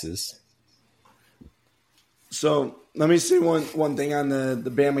rematch Texas. So let me say one thing on the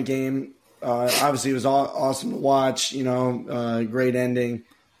Bama game. Obviously, it was awesome to watch. Great ending.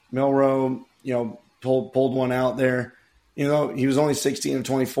 Milroe, pulled one out there. He was only 16 of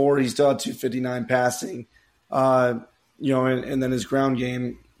 24. He still had 259 passing. And then his ground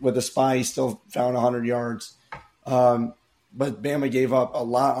game with the spy, he still found 100 yards. But Bama gave up a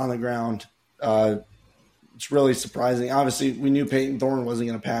lot on the ground. It's really surprising. Obviously, we knew Peyton Thorne wasn't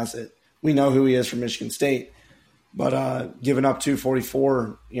going to pass it. We know who he is from Michigan State. But giving up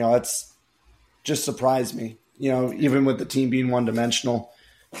 244, that's just surprised me, even with the team being one-dimensional.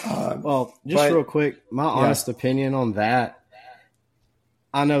 Real quick, my honest opinion on that,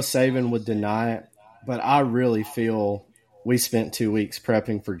 I know Saban would deny it, but I really feel we spent 2 weeks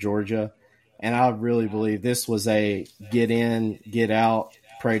prepping for Georgia, and I really believe this was a get in, get out,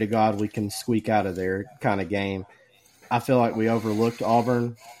 pray to God we can squeak out of there kind of game. I feel like we overlooked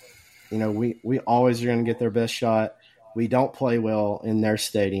Auburn. We always are going to get their best shot. We don't play well in their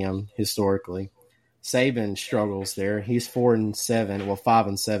stadium historically. Saban struggles there. He's 4-7. Well,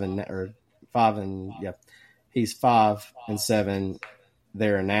 5-7 or 5 and he's 5-7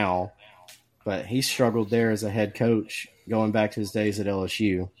 there now. But he struggled there as a head coach going back to his days at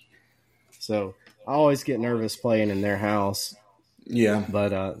LSU. So I always get nervous playing in their house. Yeah,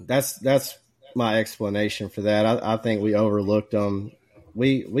 but that's my explanation for that. I think we overlooked them.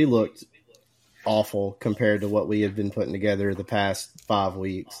 We looked awful compared to what we had been putting together the past 5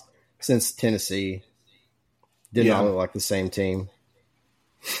 weeks since Tennessee did not look like the same team.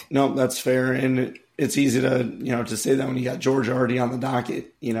 No, that's fair, and it's easy to say that when you got Georgia already on the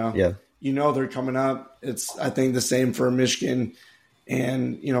docket. Yeah, they're coming up. It's I think the same for Michigan.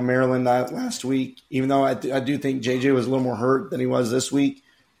 And, Maryland last week, even though I do think JJ was a little more hurt than he was this week,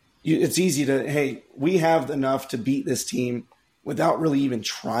 it's easy to, hey, we have enough to beat this team without really even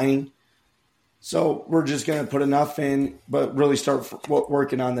trying. So we're just going to put enough in, but really start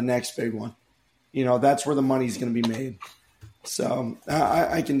working on the next big one. That's where the money's going to be made. So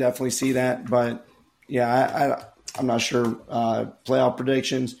I can definitely see that. But, I'm not sure. Playoff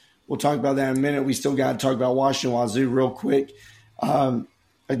predictions, we'll talk about that in a minute. We still got to talk about Washington Wazoo real quick.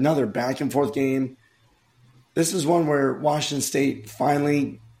 Another back and forth game. This is one where Washington State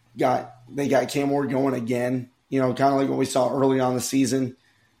finally got Cam Ward going again, kind of like what we saw early on in the season,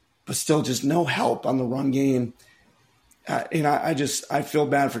 but still just no help on the run game. And I feel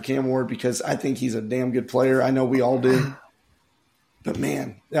bad for Cam Ward because I think he's a damn good player. I know we all do, but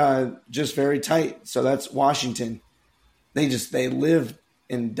man, just very tight. So that's Washington. They live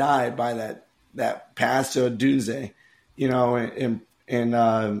and die by that pass to Odunze.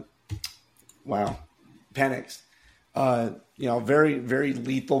 Penix. Very, very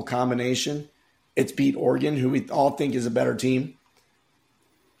lethal combination. It's beat Oregon, who we all think is a better team.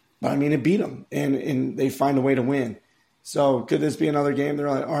 But, it beat them, and they find a way to win. So could this be another game? They're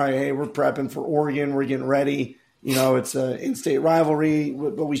like, all right, hey, we're prepping for Oregon. We're getting ready. It's an in-state rivalry,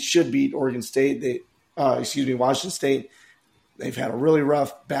 but we should beat Oregon State. Washington State. they've had a really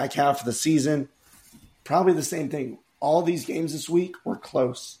rough back half of the season. Probably the same thing. All these games this week were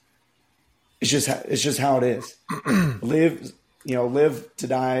close. It's just how it is. Live to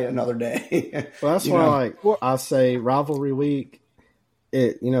die another day. Well, that's why I say rivalry week.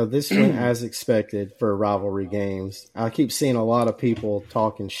 This went as expected for rivalry games. I keep seeing a lot of people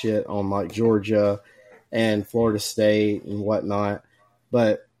talking shit on like Georgia and Florida State and whatnot,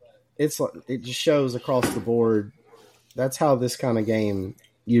 but it just shows across the board. That's how this kind of game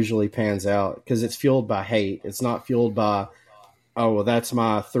usually pans out because it's fueled by hate. It's not fueled by, oh, well, that's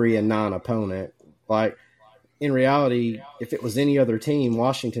my 3-9 opponent. Like in reality, if it was any other team,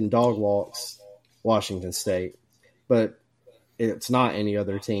 Washington dog walks Washington State, but it's not any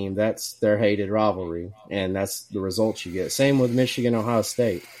other team. That's their hated rivalry, and that's the results you get. Same with Michigan, Ohio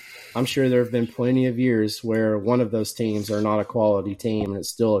State. I'm sure there have been plenty of years where one of those teams are not a quality team and it's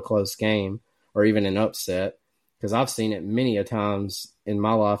still a close game or even an upset, because I've seen it many a times in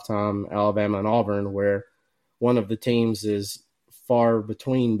my lifetime, Alabama and Auburn, where one of the teams is far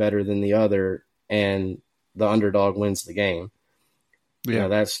between better than the other and the underdog wins the game. Yeah,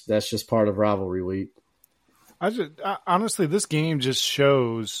 that's just part of rivalry week. Honestly, this game just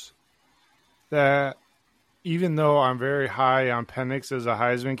shows that even though I'm very high on Penix as a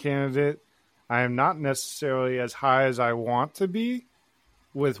Heisman candidate, I am not necessarily as high as I want to be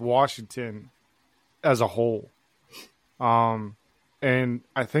with Washington as a whole. And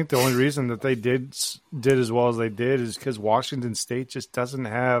I think the only reason that they did as well as they did is because Washington State just doesn't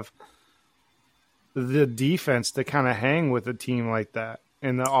have the defense to kind of hang with a team like that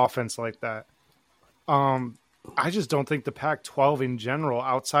and the offense like that. I just don't think the Pac-12 in general,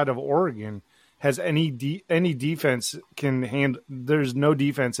 outside of Oregon, has any defense can handle. There's no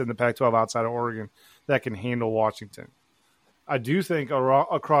defense in the Pac-12 outside of Oregon that can handle Washington. I do think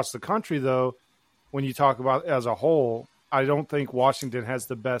across the country, though, when you talk about as a whole, I don't think Washington has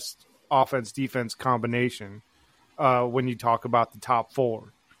the best offense-defense combination when you talk about the top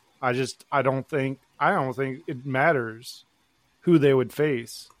four. I don't think it matters who they would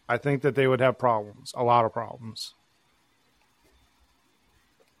face. I think that they would have problems, a lot of problems.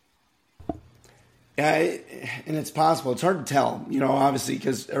 Yeah, and it's possible. It's hard to tell, obviously,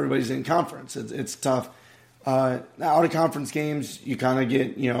 because everybody's in conference. It's tough. Out of conference games, you kind of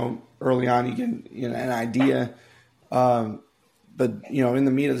get, early on, you get an idea. But, in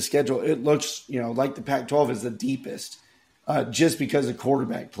the meat of the schedule, it looks, like the Pac-12 is the deepest just because of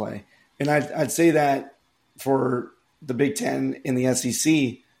quarterback play. And I'd say that for the Big Ten and the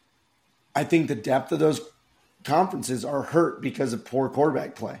SEC, I think the depth of those conferences are hurt because of poor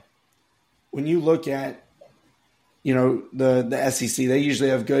quarterback play. When you look at, the SEC, they usually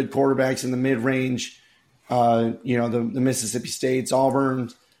have good quarterbacks in the mid-range, the Mississippi States, Auburn,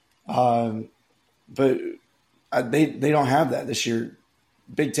 but they don't have that this year.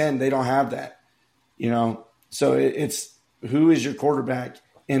 Big Ten, they don't have that, So it's who is your quarterback,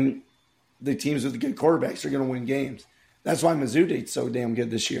 and the teams with the good quarterbacks are going to win games. That's why Mizzou is so damn good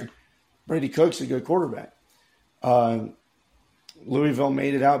this year. Brady Cook's a good quarterback. Louisville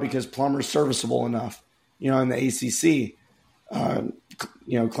made it out because Plummer's serviceable enough, in the ACC.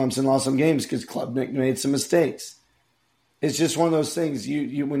 Clemson lost some games because Klubnik made some mistakes. It's just one of those things.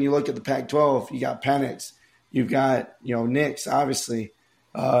 You when you look at the Pac-12, you got Penix, you've got Nix, obviously.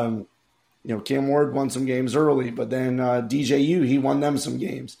 Cam Ward won some games early, but then DJU, he won them some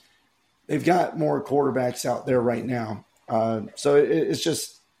games. They've got more quarterbacks out there right now, so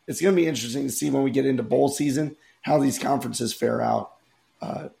it's going to be interesting to see when we get into bowl season how these conferences fare out,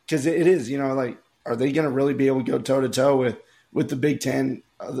 because it is are they going to really be able to go toe to toe with the Big Ten,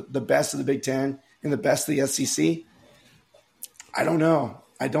 the best of the Big Ten and the best of the SEC? I don't know.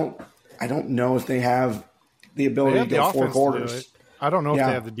 I don't know if they have the ability to go four quarters. I don't know if they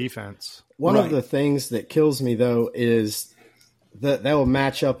have the defense. One of the things that kills me, though, is that they will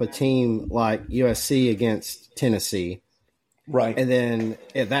match up a team like USC against Tennessee. Right. And then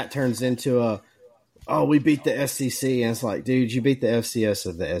that turns into we beat the SEC. And it's like, dude, you beat the FCS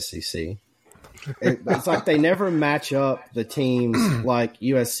of the SEC. It's like they never match up the teams like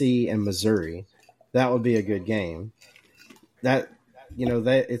USC and Missouri. That would be a good game.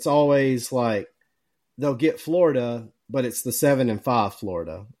 It's always like they'll get Florida, but it's the 7-5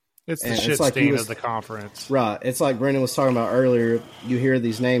 Florida. It's the shit stain of the conference. Right. It's like Brendan was talking about earlier. You hear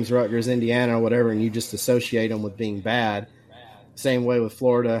these names, Rutgers, Indiana, or whatever, and you just associate them with being bad. Same way with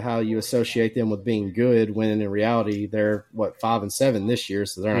Florida, how you associate them with being good, when in reality they're 5-7 this year,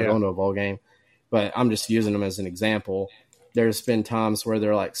 so they're not going to a bowl game. But I'm just using them as an example. There's been times where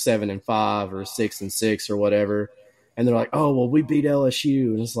they're like 7-5 or 6-6 or whatever, and they're like, "Oh, well, we beat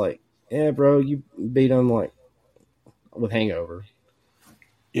LSU," and it's like, "Yeah, bro, you beat them like with hangover.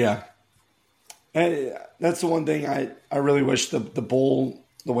 Yeah. And that's the one thing I really wish the bowl,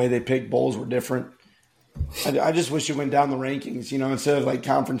 the way they pick bowls were different. I just wish it went down the rankings, instead of like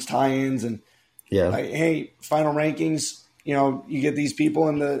conference tie-ins and like, hey, final rankings, you get these people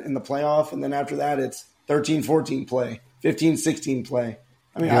in the playoff, and then after that it's 13-14 play, 15-16 play.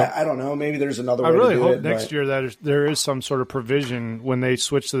 I mean, I don't know. Maybe there's another way to do it. I really hope next year that there is some sort of provision when they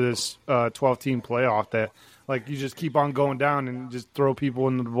switch to this 12-team playoff that, like, you just keep on going down and just throw people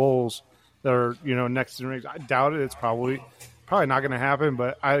into the bowls that are, next to the rings. I doubt it. It's probably not going to happen,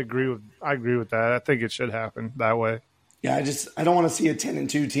 but I agree with that. I think it should happen that way. Yeah, I don't want to see a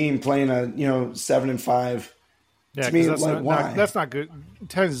 10-2 team playing a 7-5. Yeah, to me, why? That's not good.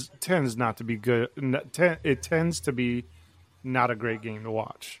 Tends not to be good. It tends to be not a great game to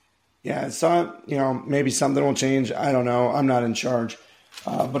watch. Yeah, so maybe something will change. I don't know. I'm not in charge,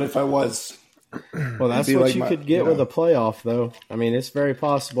 but if I was, well, that's what you could get with a playoff, though. I mean, it's very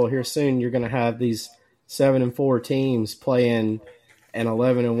possible here soon you're going to have these 7-4 teams playing an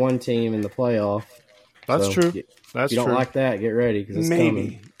 11-1 team in the playoff. That's true. If you don't like that, get ready because it's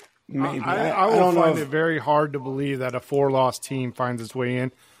coming. Maybe. I will find it very hard to believe that a 4-loss team finds its way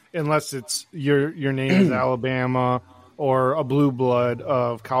in, unless it's your name is Alabama or a blue blood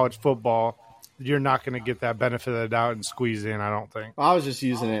of college football. You're not going to get that benefit of the doubt and squeeze in, I don't think. I was just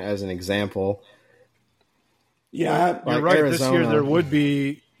using it as an example. Yeah, you're right. Arizona, this year there would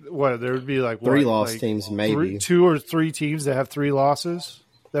be like 3-loss teams, maybe 2 or 3 teams that have 3 losses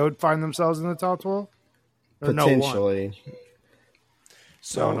that would find themselves in the top 12. Potentially.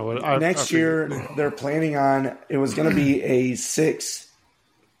 So next year they're planning on it was going to be a 6.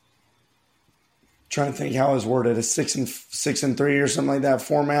 Trying to think how it was worded, a 6-3 or something like that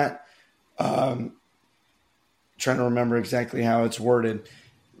format. Trying to remember exactly how it's worded.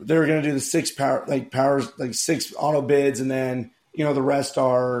 They were going to do the 6 powers, like 6 auto bids, and then the rest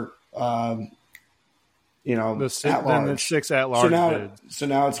are at large. Then the 6 at large bids. So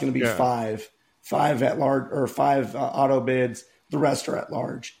now it's going to be 5 at large or 5 auto bids. The rest are at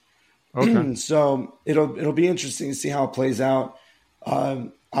large. Okay. So it'll be interesting to see how it plays out.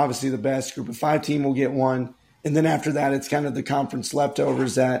 Obviously, the best group of 5 team will get one, and then after that, it's kind of the conference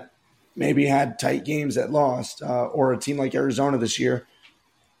leftovers that maybe had tight games that lost, or a team like Arizona this year.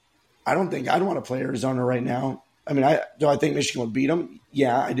 I don't think I'd want to play Arizona right now. I mean, do I think Michigan would beat them?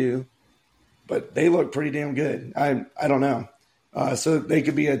 Yeah, I do, but they look pretty damn good. I don't know. So they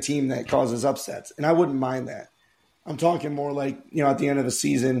could be a team that causes upsets, and I wouldn't mind that. I'm talking more like, at the end of the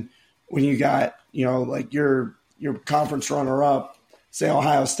season when you got, like your conference runner-up, say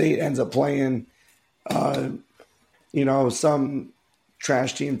Ohio State ends up playing, some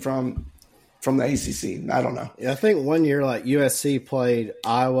trash team from the ACC. I don't know. Yeah, I think one year like USC played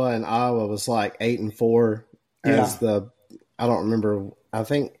Iowa, and Iowa was like 8-4 as I don't remember. I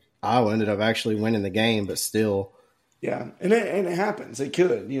think Iowa ended up actually winning the game, but still. Yeah, and it happens. It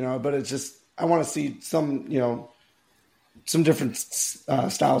could, but it's just I want to see some different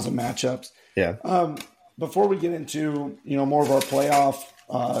styles of matchups. Yeah. Before we get into more of our playoff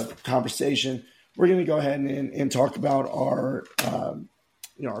conversation, we're going to go ahead and talk about our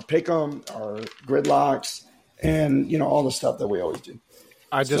our pick'em, our gridlocks, and all the stuff that we always do.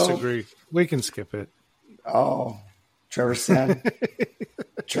 I disagree. We can skip it. Oh, Trevor's sad.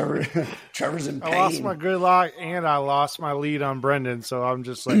 Trevor's in pain. I lost my gridlock and I lost my lead on Brendan, so I'm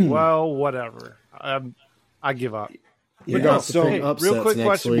just like, well, whatever. I give up. Yeah, real quick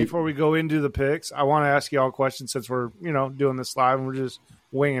question before we go into the picks. I want to ask you all a question since we're doing this live and we're just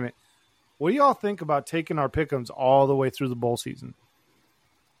winging it. What do y'all think about taking our pick'ems all the way through the bowl season?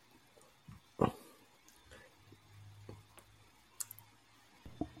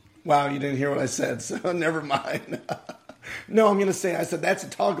 Wow, you didn't hear what I said, so never mind. No, I'm going to say I said that's a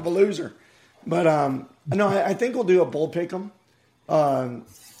talk of a loser, but no, I think we'll do a bowl pick'em.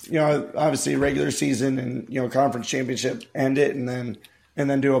 Obviously regular season and conference championship, end it, and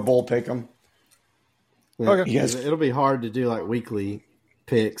then do a bowl pick'em. Okay, it'll be hard to do like weekly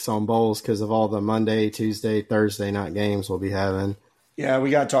picks on bowls because of all the Monday, Tuesday, Thursday night games we'll be having. Yeah, we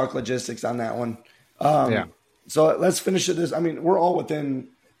got to talk logistics on that one. So let's finish it. I mean, we're all within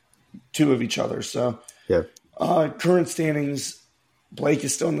 2 of each other. So yeah. Current standings, Blake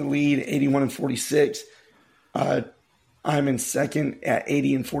is still in the lead, 81-46. I'm in second at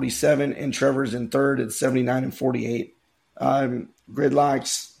 80-47, and Trevor's in third at 79-48.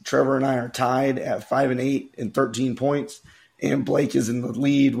 Gridlocks, Trevor and I are tied at 5-8 and 13 points, and Blake is in the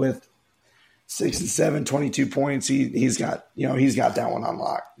lead with 6-7, 22 points. He's got that one on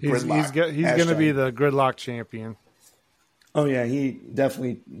lock. He's going to be the gridlock champion. Oh yeah, he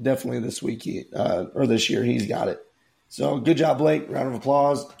definitely this week or this year he's got it. So good job, Blake. Round of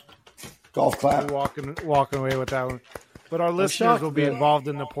applause. Golf clap. Walking away with that one. But our listeners will be involved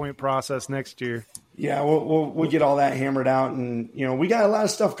in the point process next year. Yeah, we'll get all that hammered out, and we got a lot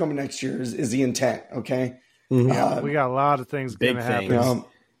of stuff coming next year. Is the intent? Okay. Yeah, we got a lot of things going to happen.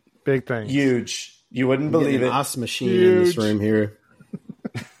 Big things. Huge. You wouldn't believe it. An ice machine in this room here.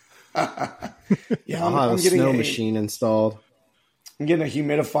 Yeah, I'll have a snow machine installed. I'm getting a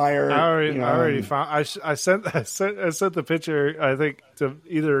humidifier. I already found. I sent the picture. I think to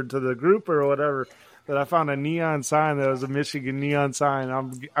the group or whatever. That I found a neon sign that was a Michigan neon sign.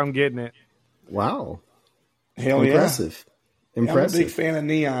 I'm getting it. Wow. Hell impressive. Yeah. Impressive. I'm a big fan of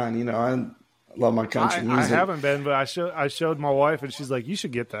neon. I love my country music. I haven't been, but I showed my wife, and she's like, "You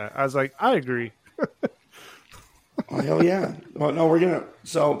should get that." I was like, "I agree." Oh, hell yeah! Well, no,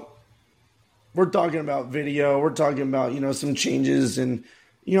 we're talking about video. We're talking about some changes, and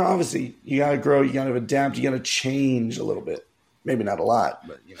obviously you got to grow, you got to adapt, you got to change a little bit. Maybe not a lot,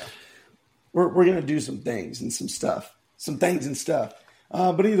 but we're going to do some things and some stuff.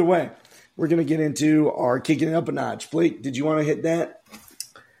 But either way, we're going to get into our kicking it up a notch. Blake, did you want to hit that?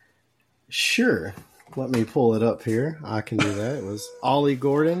 Sure. Let me pull it up here. I can do that. It was Ollie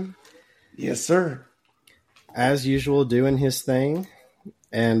Gordon. Yes, sir. As usual, doing his thing.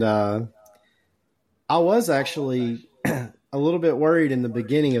 And I was actually a little bit worried in the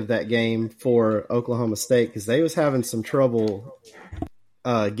beginning of that game for Oklahoma State because they was having some trouble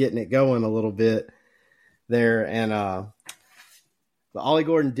getting it going a little bit there. And but Ollie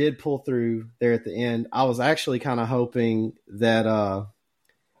Gordon did pull through there at the end. I was actually kind of hoping that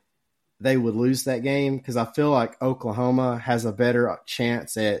they would lose that game because I feel like Oklahoma has a better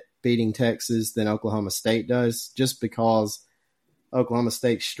chance at beating Texas than Oklahoma State does, just because Oklahoma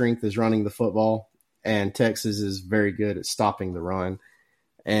State's strength is running the football and Texas is very good at stopping the run.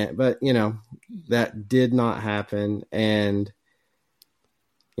 But that did not happen, and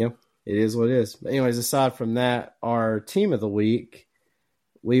it is what it is. But anyways, aside from that, our team of the week,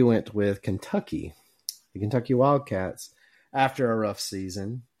 we went with Kentucky, the Kentucky Wildcats. After a rough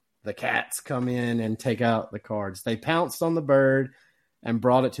season, the Cats come in and take out the Cards. They pounced on the bird and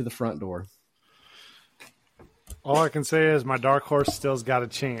brought it to the front door. All I can say is my dark horse still's got a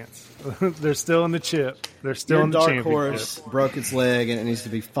chance. They're still in the chip. They're still in the championship. Your dark horse broke its leg and it needs to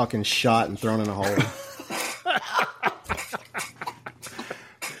be fucking shot and thrown in a hole.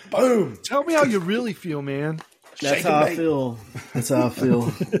 Boom. Tell me how you really feel, man. That's how I feel.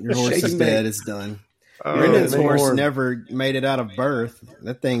 Your horse is dead. It's done. Brendan's horse never made it out of birth.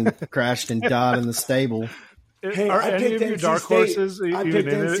 That thing crashed and died in the stable. Hey, are any of your dark horses I picked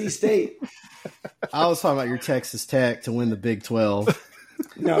NC State. I was talking about your Texas Tech to win the Big 12.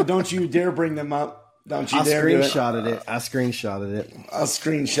 No, don't you dare bring them up. Don't you I dare screenshotted it. I screenshotted it. I'll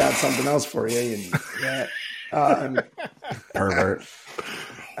screenshot something else for you. Pervert.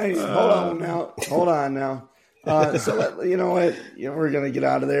 Hey, hold on now. So you know what? We're gonna get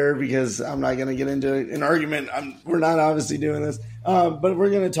out of there because I'm not gonna get into an argument. We're not obviously doing this, but we're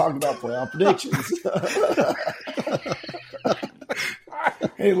gonna talk about playoff predictions.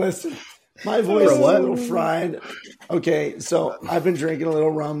 Hey, listen, my voice is a little fried. Okay, so I've been drinking a little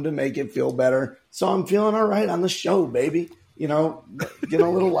rum to make it feel better, so I'm feeling all right on the show, baby. Getting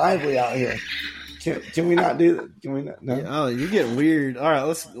a little lively out here. Can we not do that? Can we not? No. Oh, you're getting weird. All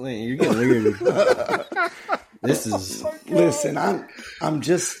right, you're getting weird. Listen, I'm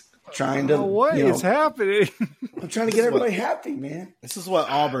just trying to. What is happening? I'm trying to get everybody happy, man. This is what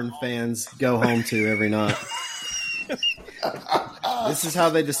Auburn fans go home to every night. This is how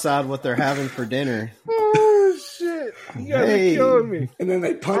they decide what they're having for dinner. Oh shit! You guys are killing me. And then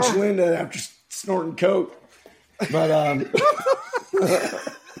they punch Linda after snorting coke. But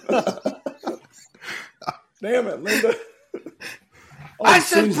damn it, Linda! I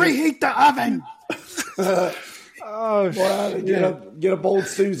said preheat the oven. Oh, well, get a bold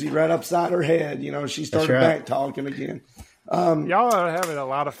Susie right upside her head. She started back talking again. Y'all are having a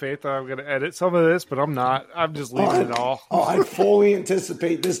lot of faith that I'm going to edit some of this, but I'm not. I'm just leaving it all. I fully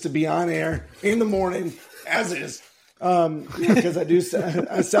anticipate this to be on air in the morning as is. Because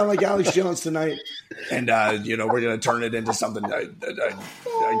I sound like Alex Jones tonight, and we're going to turn it into something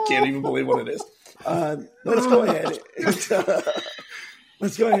I can't even believe what it is. Let's go ahead.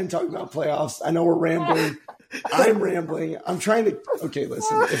 Let's go ahead and talk about playoffs. I know we're rambling. I'm rambling. I'm trying to. Okay,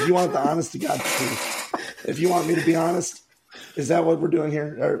 listen. If you want the honest to God truth, if you want me to be honest, is that what we're doing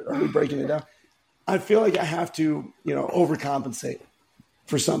here? Are we breaking it down? I feel like I have to, overcompensate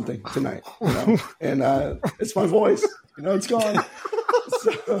for something tonight. And it's my voice. It's gone.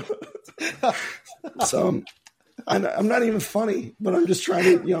 So I'm not even funny, but I'm just trying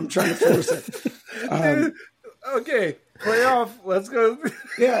to, I'm trying to force it. Okay, playoff. Let's go.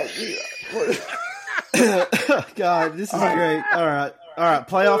 Yeah. God, this is great. All right.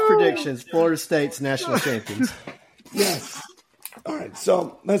 Playoff predictions. Florida State's national champions. Yes. All right.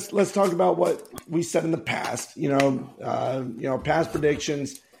 So let's talk about what we said in the past. Past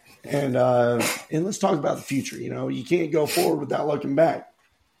predictions, and let's talk about the future. You can't go forward without looking back,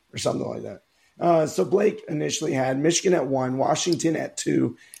 or something like that. So Blake initially had Michigan at 1, Washington at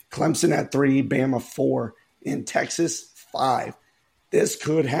 2, Clemson at 3, Bama 4, and Texas 5. This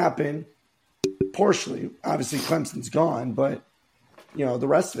could happen partially. Obviously, Clemson's gone, but the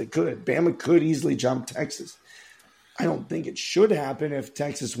rest of it could. Bama could easily jump Texas. I don't think it should happen if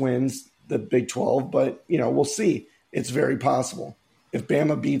Texas wins the Big 12, but we'll see. It's very possible. If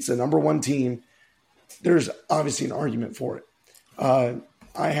Bama beats a number 1 team, there's obviously an argument for it.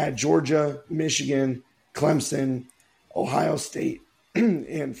 I had Georgia, Michigan, Clemson, Ohio State,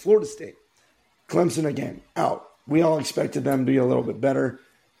 and Florida State. Clemson, again, out. We all expected them to be a little bit better.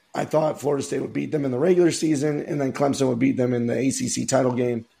 I thought Florida State would beat them in the regular season, and then Clemson would beat them in the ACC title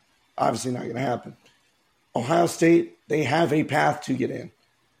game. Obviously not going to happen. Ohio State, they have a path to get in.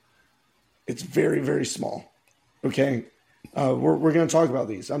 It's very, very small. Okay? We're going to talk about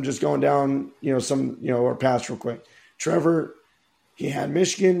these. I'm just going down, some, our past real quick. Trevor, he had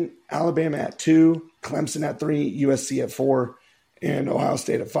Michigan, Alabama at 2, Clemson at 3, USC at 4, and Ohio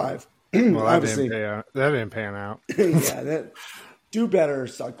State at 5. Well, obviously, that didn't pan out. Yeah, do better,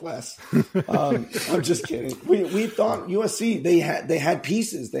 suck less. I'm just kidding. We thought USC they had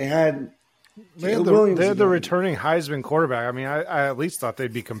pieces. They had the returning Heisman quarterback. I mean, I at least thought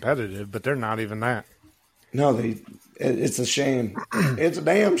they'd be competitive, but they're not even that. No, it's a shame. It's a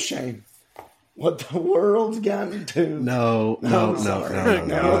damn shame. What the world's gotten to. No.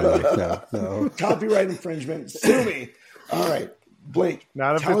 Copyright infringement. Sue me. All right, Blake.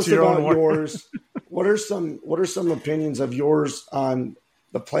 Not if tell it's us your about own yours. What are some opinions of yours on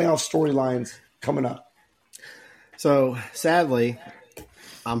the playoff storylines coming up? So sadly,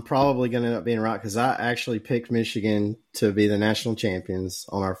 I'm probably going to end up being right because I actually picked Michigan to be the national champions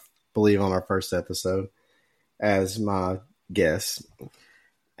on our first episode as my guess.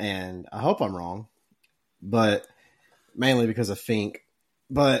 And I hope I'm wrong, but mainly because of Fink.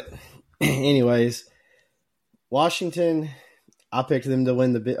 But anyways, Washington, I picked them to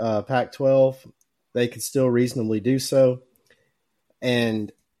win the Pac-12. They could still reasonably do so.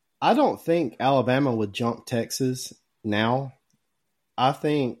 And I don't think Alabama would jump Texas now. I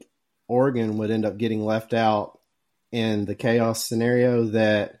think Oregon would end up getting left out in the chaos scenario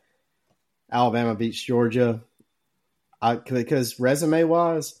that Alabama beats Georgia. Because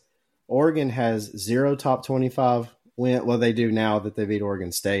resume-wise, Oregon has 0 top 25 win. Well, they do now that they beat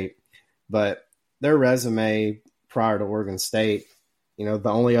Oregon State. But their resume prior to Oregon State, the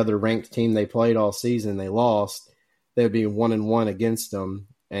only other ranked team they played all season, they lost. They would be 1-1 against them,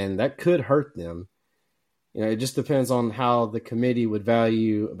 and that could hurt them. It just depends on how the committee would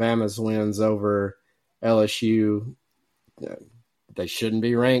value Bama's wins over LSU. They shouldn't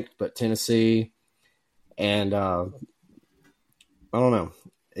be ranked, but Tennessee and I don't know.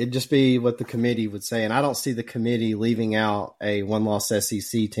 It'd just be what the committee would say, and I don't see the committee leaving out a one-loss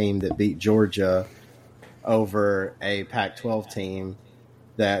SEC team that beat Georgia over a Pac-12 team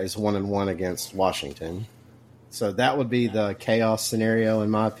that is 1-1 against Washington. So that would be the chaos scenario, in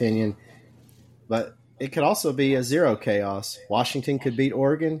my opinion. But it could also be a 0 chaos. Washington could beat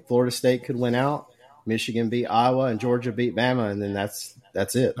Oregon, Florida State could win out, Michigan beat Iowa, and Georgia beat Bama, and then that's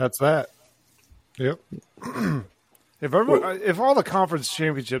it. That's that. Yep. If all the conference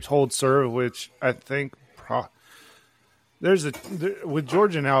championships hold serve, which I think with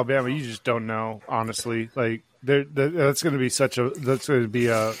Georgia and Alabama, you just don't know, honestly. Like that's going to be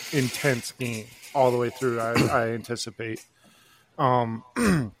a intense game all the way through. I anticipate.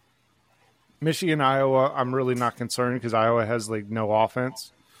 Michigan, Iowa, I'm really not concerned because Iowa has no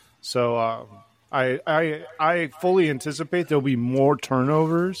offense. So I fully anticipate there'll be more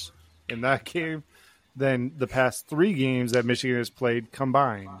turnovers in that game than the past 3 games that Michigan has played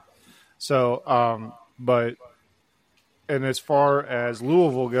combined. So, and as far as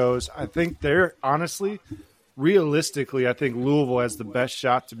Louisville goes, I think realistically, I think Louisville has the best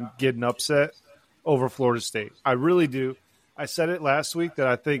shot to get an upset over Florida State. I really do. I said it last week that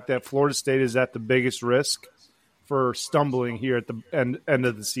I think that Florida State is at the biggest risk for stumbling here at the end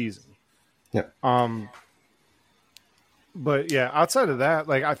of the season. Yeah. But yeah, outside of that,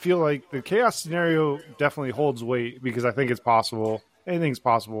 I feel like the chaos scenario definitely holds weight because I think it's possible. Anything's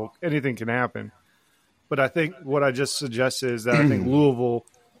possible. Anything can happen. But I think what I just suggested is that I think Louisville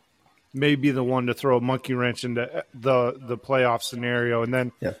may be the one to throw a monkey wrench into the playoff scenario. And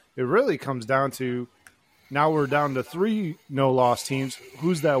then it really comes down to Now we're down to 3 no-loss teams.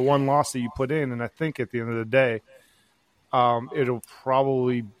 Who's that one loss that you put in? And I think at the end of the day, it'll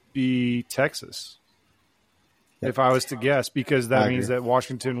probably be Texas, if I was to guess, because that means that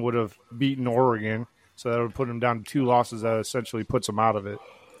Washington would have beaten Oregon, so that would put them down to 2 losses. That essentially puts them out of it.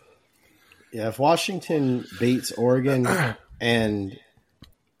 Yeah, if Washington beats Oregon and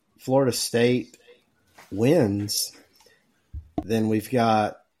Florida State wins, then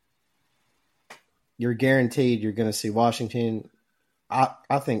you're guaranteed you're going to see Washington.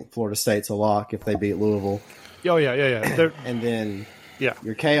 I think Florida State's a lock if they beat Louisville. Oh, yeah. And then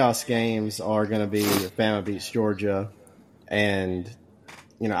your chaos games are going to be if Bama beats Georgia. And,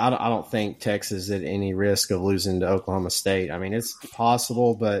 I don't think Texas is at any risk of losing to Oklahoma State. I mean, it's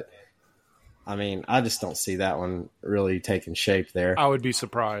possible, but, I just don't see that one really taking shape there. I would be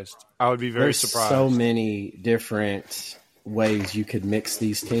surprised. I would be very surprised. So many different ways you could mix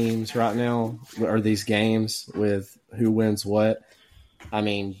these teams right now, or these games, with who wins what.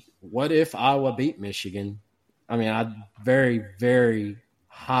 What if Iowa beat Michigan? I very, very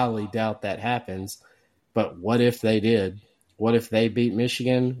highly doubt that happens. But what if they did? What if they beat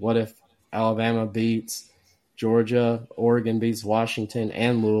Michigan? What if Alabama beats Georgia, Oregon beats Washington,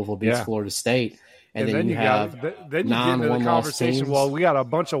 and Louisville beats Florida State? And then you have then you get into the conversation, well, we got a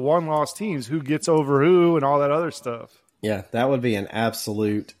bunch of one-loss teams. Who gets over who and all that other stuff. Yeah, that would be an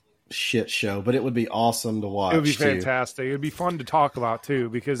absolute shit show, but it would be awesome to watch. It would be fantastic. It would be fun to talk about, too,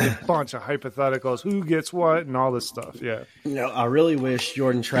 because a bunch of hypotheticals, who gets what and all this stuff, yeah. I really wish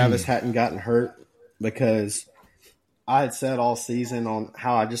Jordan Travis hadn't gotten hurt, because I had said all season on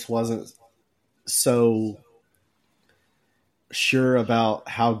how I just wasn't so sure about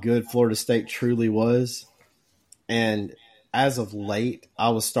how good Florida State truly was. And as of late, I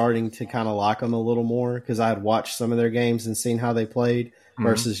was starting to kind of like them a little more, because I had watched some of their games and seen how they played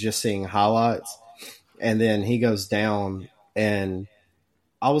versus just seeing highlights. And then he goes down, and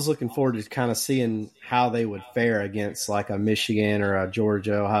I was looking forward to kind of seeing how they would fare against like a Michigan or a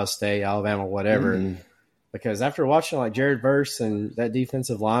Georgia, Ohio State, Alabama, whatever. Because after watching like Jared Verse and that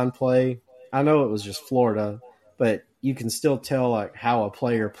defensive line play, I know it was just Florida, but you can still tell like how a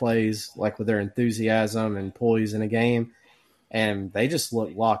player plays, like with their enthusiasm and poise in a game. And they just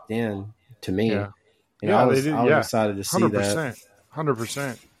look locked in to me. Yeah. I was excited to see 100%, that.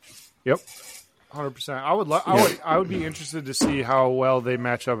 100%. Yep. 100%. I would be interested to see how well they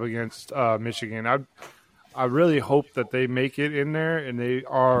match up against Michigan. I really hope that they make it in there and they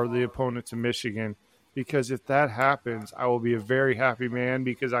are the opponent to Michigan, because if that happens, I will be a very happy man,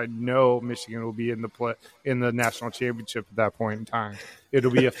 because I know Michigan will be in the national championship at that point in time.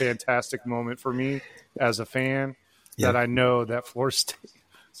 It'll be a fantastic moment for me as a fan. That I know that Florida State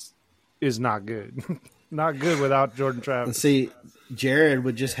is not good. Not good without Jordan Travis. And see, Jared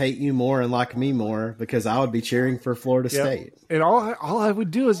would just hate you more and like me more, because I would be cheering for Florida State. And all I would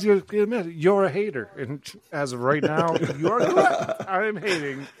do is admit you're a hater. And as of right now, you are correct. I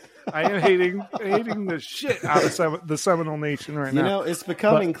am hating the shit out of the Seminole Nation right now. It's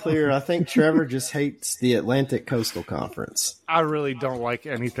becoming clear. I think Trevor just hates the Atlantic Coastal Conference. I really don't like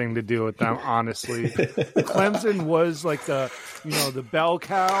anything to do with them, honestly. Clemson was like the bell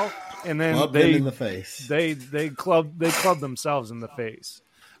cow, and then they in the face. They clubbed themselves in the face.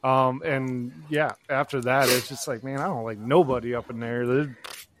 And after that, it's just like, man, I don't like nobody up in there.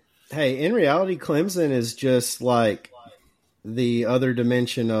 Hey, in reality, Clemson is just like the other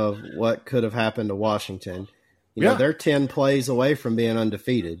dimension of what could have happened to Washington. They're 10 plays away from being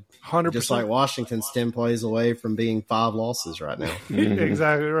undefeated. 100%. Just like Washington's 10 plays away from being 5 losses right now.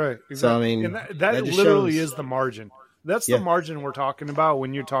 Exactly right. Exactly. So, and that literally is the margin. That's the margin we're talking about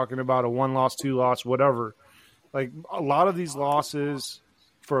when you're talking about a 1-loss, 2-loss, whatever. Like a lot of these losses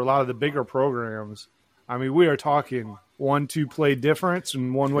for a lot of the bigger programs, we are talking 1-2 play difference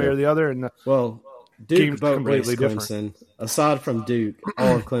in one way or the other. And Duke boat raced Clemson. Aside from Duke,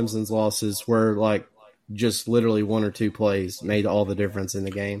 all of Clemson's losses were like just literally 1 or 2 plays made all the difference in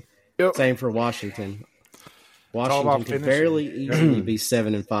the game. Yep. Same for Washington. Washington could barely easily be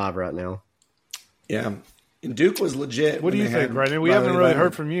 7-5 right now. Yeah. And Duke was legit. What do you think, Brendan? We haven't really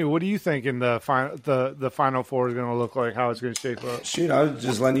heard from you. What do you think in the Final Four is going to look like? How it's going to shape up? Shoot, I was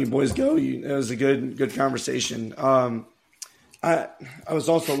just letting you boys go. It was a good conversation. I was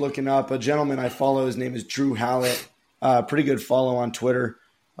also looking up a gentleman I follow. His name is Drew Hallett. Pretty good follow on Twitter.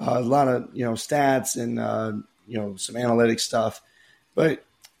 A lot of stats and some analytic stuff. But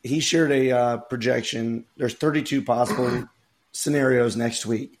he shared a projection. There's 32 possible scenarios next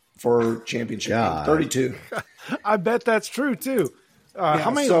week for championship. 32. I bet that's true too. How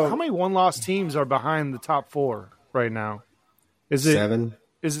many 1-loss teams are behind the top 4 right now? Is it 7?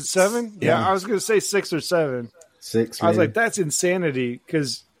 Is it 7? Yeah, I was going to say 6 or 7. 6. I was like, that's insanity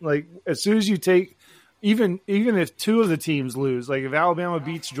because, like, as soon as you take, even if 2 of the teams lose, like if Alabama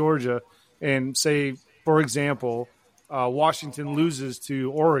beats Georgia and say, for example, Washington loses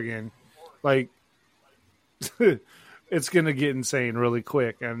to Oregon, like it's going to get insane really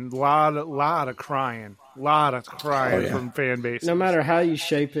quick and a lot of crying from fan base. No matter how you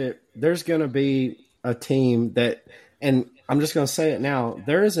shape it, there's going to be a team that, and I'm just going to say it now,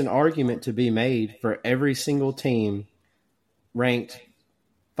 there is an argument to be made for every single team ranked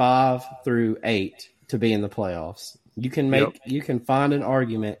 5 through 8 to be in the playoffs. You can find an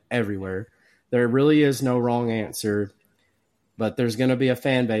argument everywhere. There really is no wrong answer, but there's going to be a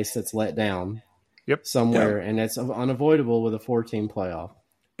fan base that's let down somewhere, and it's unavoidable with a 4-team playoff.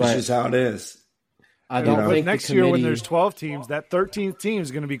 But it's just how it is. I don't think next year when there's 12 teams, that 13th team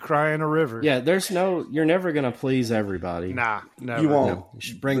is going to be crying a river. Yeah, you're never going to please everybody. Nah, never. You won't. No, you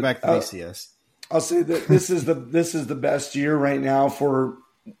should bring back the BCS. I'll say that this is the best year right now for.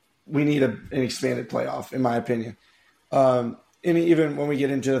 We need an expanded playoff, in my opinion. And even when we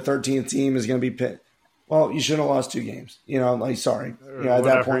get into the 13th team is going to be Pitt. Well, you shouldn't have lost 2 games. Sorry. At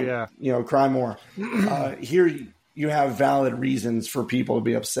that point, cry more. Here you have valid reasons for people to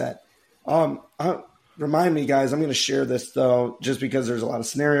be upset. Remind me, guys, I'm going to share this, though, just because there's a lot of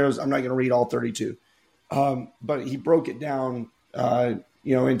scenarios. I'm not going to read all 32. But he broke it down,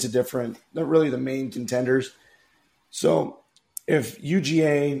 into different, really the main contenders. So if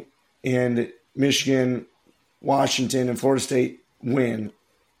UGA and Michigan, Washington, and Florida State win,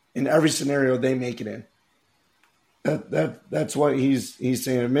 in every scenario, they make it in. That's what he's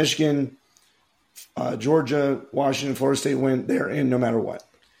saying. If Michigan, Georgia, Washington, Florida State win, they're in no matter what.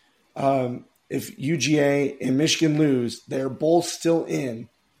 If UGA and Michigan lose, they're both still in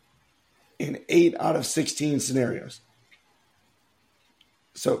 8 out of 16 scenarios.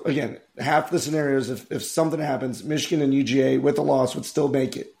 So, again, half the scenarios, if something happens, Michigan and UGA with a loss would still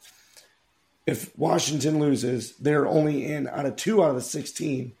make it. If Washington loses, they're only in 2 out of the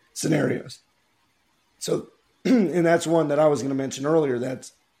 16 scenarios. So, and that's one that I was going to mention earlier,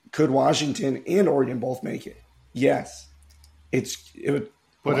 could Washington and Oregon both make it? Yes. It would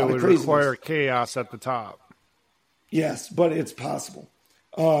require chaos at the top. Yes, but it's possible.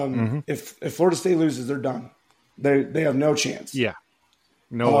 If Florida State loses, they're done. They have no chance. Yeah.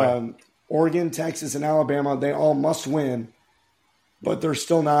 No way. Oregon, Texas, and Alabama, they all must win, but they're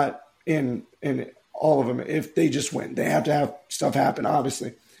still not in all of them. If they just win, they have to have stuff happen,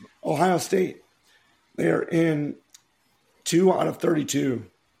 obviously. Ohio State, they are in 2 out of 32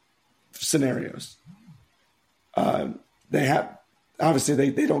 scenarios. They have, obviously,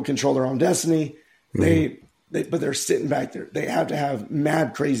 they don't control their own destiny. But they're sitting back there. They have to have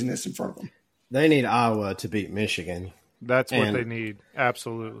mad craziness in front of them. They need Iowa to beat Michigan. That's what they need.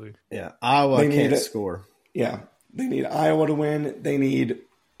 Absolutely. Yeah, Iowa can't score. Yeah, they need Iowa to win. They need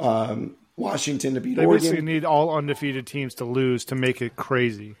Washington to beat Oregon. They basically need all undefeated teams to lose to make it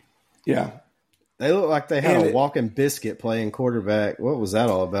crazy. Yeah. They look like they had a walking biscuit playing quarterback. What was that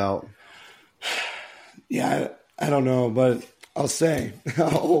all about? Yeah, I don't know, but I'll say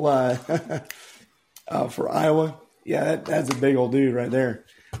for Iowa, yeah, that's a big old dude right there.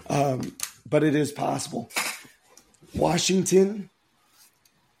 But it is possible. Washington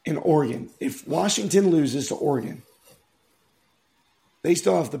and Oregon. If Washington loses to Oregon, they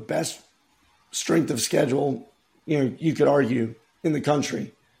still have the best strength of schedule, you could argue, in the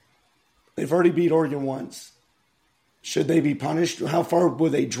country. They've already beat Oregon once. Should they be punished? How far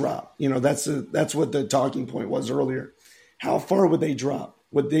would they drop? That's what the talking point was earlier. How far would they drop?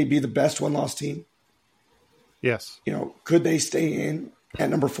 Would they be the best one-loss team? Yes. Could they stay in at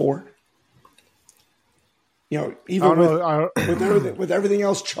number 4? Even with everything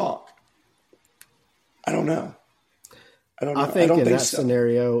else chalk. I don't know. I think in that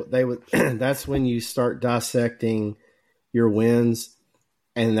scenario, they would. That's when you start dissecting your wins,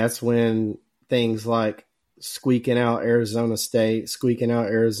 and that's when things like squeaking out Arizona State, squeaking out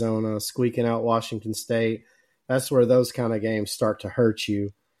Arizona, squeaking out Washington State. That's where those kind of games start to hurt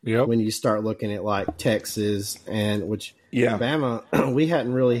you. Yep. When you start looking at like Texas and Bama, we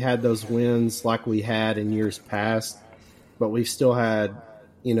hadn't really had those wins like we had in years past, but we've still had,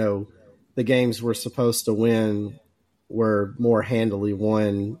 the games we're supposed to win were more handily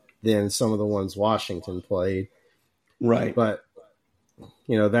won than some of the ones Washington played. Right. But,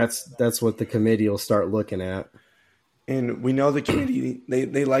 that's what the committee will start looking at. And we know the committee,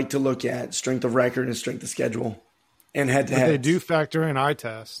 they like to look at strength of record and strength of schedule and head-to-head. They do factor in eye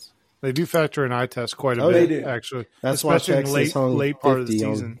test. They do factor in eye test quite a bit, they do. Actually. That's especially why Texas in late part of the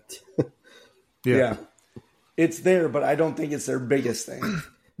season. Yeah. It's there, but I don't think it's their biggest thing.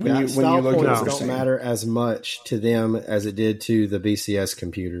 when you style look at points what don't matter as much to them as it did to the BCS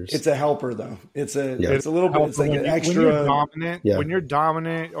computers. It's a helper, though. It's a little bit. It's like an extra. When you're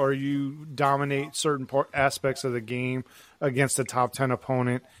dominant, or you dominate certain aspects of the game against a top 10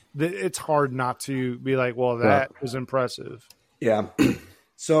 opponent, it's hard not to be like, well, that was impressive. Yeah.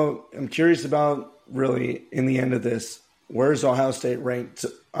 So I'm curious about, really, in the end of this, where's Ohio State ranked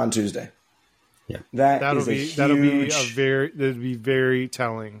on Tuesday? Yeah, that'll be very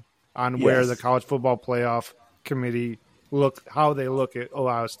telling on where the College Football Playoff Committee how they look at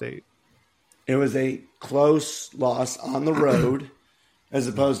Ohio State. It was a close loss on the road as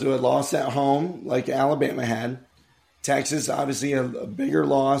opposed to a loss at home like Alabama had. Texas, obviously, a bigger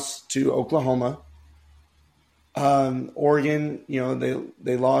loss to Oklahoma. Oregon,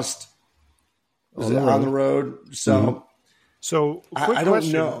 they lost on the road. So. Mm-hmm. So, quick I don't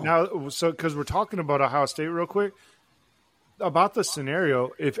question know. now. So, because we're talking about Ohio State real quick, about the scenario,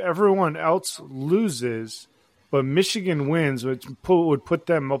 if everyone else loses, but Michigan wins, which would put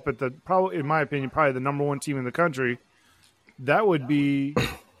them up at in my opinion, probably the number one team in the country, that would be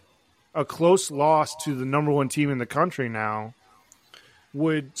a close loss to the number one team in the country now.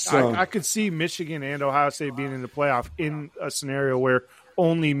 I could see Michigan and Ohio State being in the playoff in a scenario where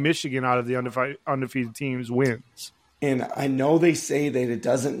only Michigan out of the undefeated teams wins. And I know they say that it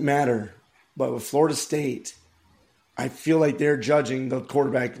doesn't matter, but with Florida State, I feel like they're judging the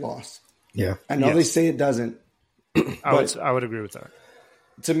quarterback loss. Yeah. I know they say it doesn't. I would agree with that.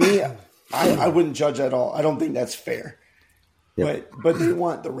 To me, I wouldn't judge at all. I don't think that's fair. Yep. But they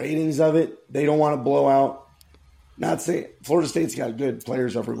want the ratings of it. They don't want to blow out. Not saying Florida State's got good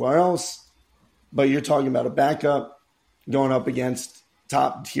players everywhere else, but you're talking about a backup going up against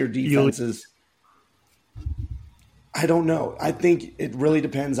top-tier defenses. I don't know. I think it really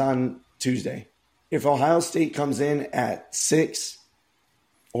depends on Tuesday. If Ohio State comes in at 6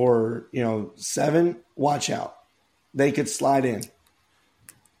 or 7, watch out. They could slide in.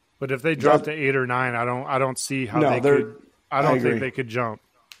 But if they drop to 8 or 9, I don't see how they could. I don't think they could jump.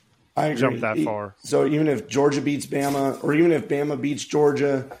 Jump that far. So even if Georgia beats Bama, or even if Bama beats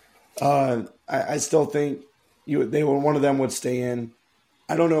Georgia, I still think one of them would stay in.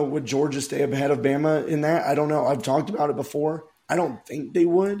 I don't know. Would Georgia stay ahead of Bama in that? I don't know. I've talked about it before. I don't think they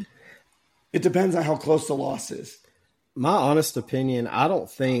would. It depends on how close the loss is. My honest opinion, I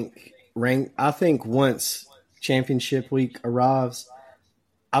think once championship week arrives,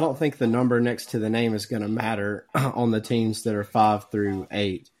 I don't think the number next to the name is going to matter on the teams that are 5 through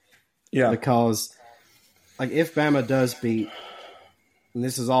 8. Yeah. Because, if Bama does beat, and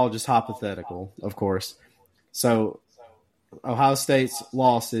this is all just hypothetical, of course. So, Ohio State's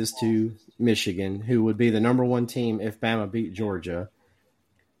loss is to Michigan, who would be the number one team if Bama beat Georgia.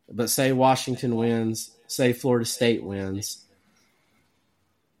 But say Washington wins, say Florida State wins.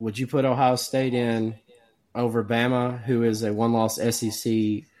 Would you put Ohio State in over Bama, who is a one-loss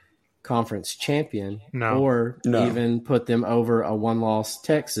SEC conference champion? No. Or even put them over a one-loss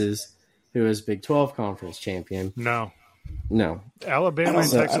Texas, who is Big 12 conference champion? No. Alabama and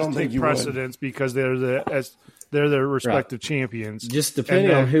Texas take precedence because they're their respective champions. Just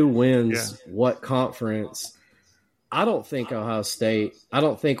depending on who wins what conference. I don't think Ohio State – I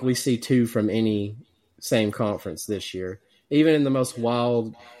don't think we see 2 from any same conference this year. Even in the most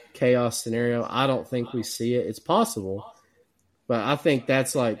wild chaos scenario, I don't think we see it. It's possible, but I think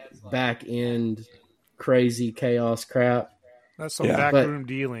that's back-end crazy chaos crap. That's some backroom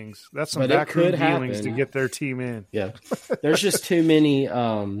dealings. That's some backroom dealings to get their team in. Yeah. There's just too many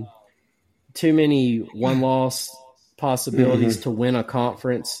one-loss possibilities to win a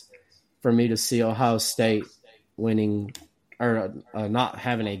conference for me to see Ohio State winning or not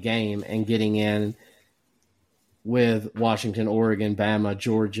having a game and getting in with Washington, Oregon, Bama,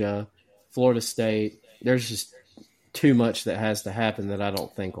 Georgia, Florida State. There's just too much that has to happen that I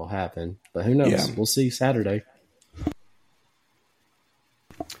don't think will happen. But who knows? Yeah. We'll see Saturday.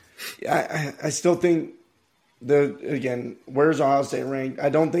 I still think where's Ohio State ranked? I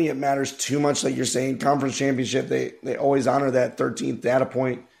don't think it matters too much, like you're saying. Conference championship, they always honor that 13th data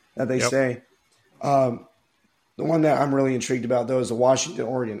point that they say. The one that I'm really intrigued about, though, is the Washington,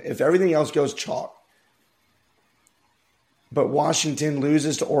 Oregon. If everything else goes chalk, but Washington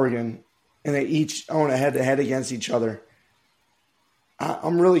loses to Oregon and they each own a head-to-head against each other,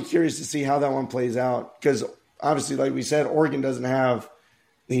 I'm really curious to see how that one plays out because obviously, like we said, Oregon doesn't have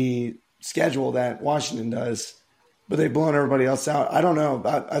the schedule that Washington does, but they've blown everybody else out. I don't know.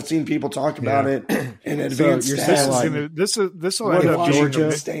 I've seen people talk about it in advance. So this will end up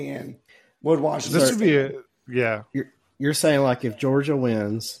Georgia stay in. Would Washington? This would be You're saying if Georgia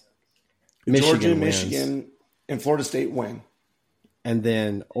wins, Michigan, and Florida State win. and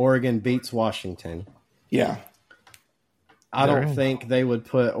then Oregon beats Washington. Yeah. I don't think they would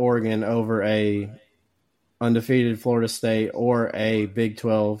put Oregon over a undefeated Florida State or a Big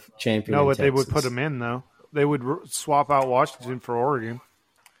 12 champion. No, but Texas. they would put them in, though. They would swap out Washington for Oregon.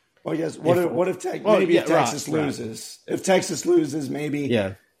 Well, yes. What if Texas loses? Right. If Texas loses,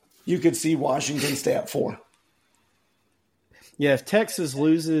 maybe you could see Washington stay at 4. Yeah, if Texas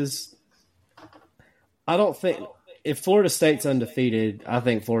loses, I don't think – if Florida State's undefeated, I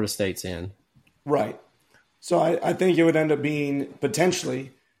think Florida State's in. Right. So I think it would end up being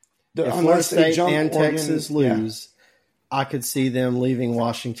potentially if Florida State and Texas lose, I could see them leaving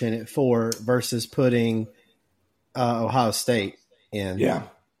Washington at 4 versus putting Ohio State in. Yeah.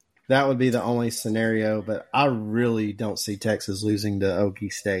 That would be the only scenario, but I really don't see Texas losing to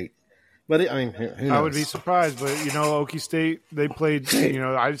Okie State. But, who knows? I would be surprised, but, Okie State, they played,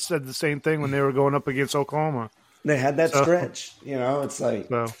 I said the same thing when they were going up against Oklahoma. They had that stretch, it's like.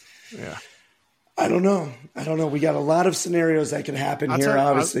 So, yeah. I don't know. We got a lot of scenarios that could happen here,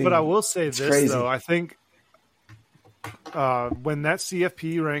 obviously. But I will say this, crazy. Though. I think when that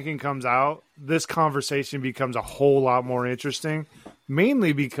CFP ranking comes out, this conversation becomes a whole lot more interesting,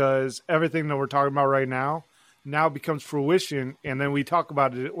 mainly because everything that we're talking about right now becomes fruition, and then we talk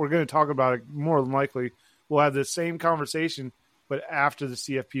about it. We're going to talk about it more than likely. We'll have the same conversation, but after the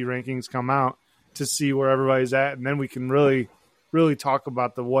CFP rankings come out to see where everybody's at, and then we can really talk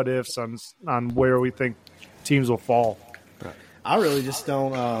about the what ifs on where we think teams will fall. I really just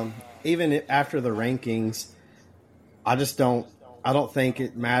don't. Even after the rankings, I don't think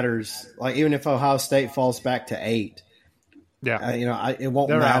it matters. Like even if Ohio State falls back to 8, it won't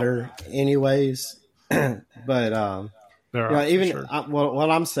matter anyways. But what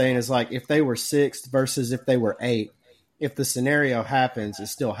I'm saying is like if they were 6th versus if they were 8, if the scenario happens, it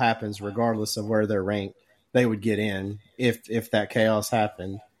still happens regardless of where they're ranked. They would get in if that chaos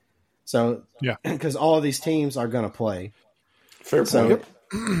happened. So, because all of these teams are going to play. Fair point.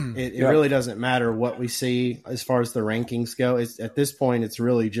 It really doesn't matter what we see as far as the rankings go. At this point, it's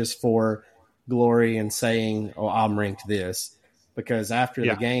really just for glory and saying, oh, I'm ranked this. Because after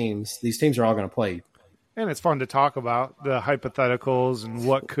the games, these teams are all going to play. And it's fun to talk about the hypotheticals and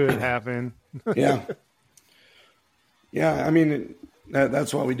what could happen. Yeah. I mean,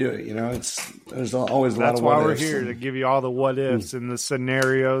 that's why we do it. There's always a lot of what ifs. That's why we're here, to give you all the what ifs and the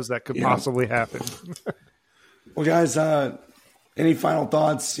scenarios that could possibly happen. Well, guys, any final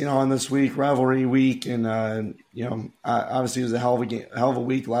thoughts, on this week, rivalry week, and obviously it was a hell of a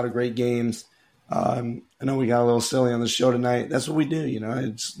week, a lot of great games. I know we got a little silly on the show tonight. That's what we do,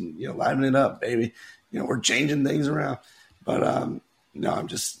 it's liven it up, baby. We're changing things around, but no, I'm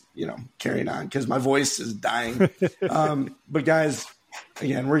just carrying on because my voice is dying. But guys,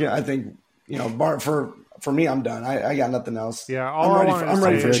 again, I think for me, I'm done. I got nothing else. Yeah, I'm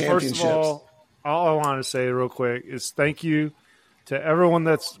ready for championships. First of all I want to say real quick is thank you to everyone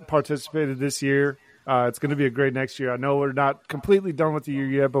that's participated this year. It's going to be a great next year. I know we're not completely done with the year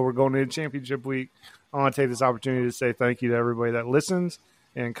yet, but we're going into championship week. I want to take this opportunity to say thank you to everybody that listens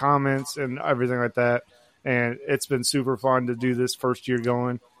and comments and everything like that. And it's been super fun to do this first year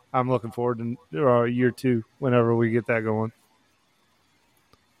going. I'm looking forward to year 2 whenever we get that going.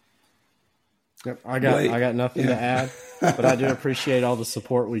 Yep, I got nothing to add, but I do appreciate all the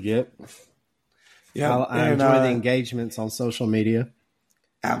support we get. Yeah, I enjoy the engagements on social media.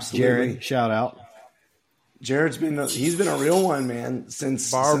 Absolutely, Jared, shout out. Jared's been a real one, man, since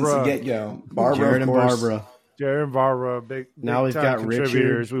the get go. Jared and Barbara. Jared and Barbara, big now we've got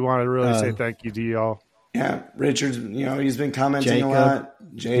contributors. Richard. We want to really say thank you to y'all. Yeah, Richard's, he's been commenting Jacob. a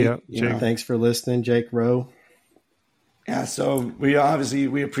lot. Jake, thanks for listening, Jake Rowe. Yeah, so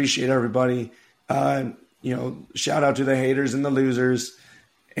we appreciate everybody. Shout out to the haters and the losers,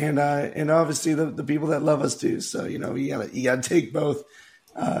 and obviously the people that love us too. So you gotta take both.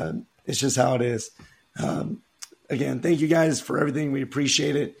 It's just how it is. Again, thank you guys for everything. We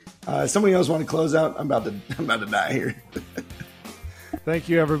appreciate it. Somebody else want to close out? I'm about to die here. Thank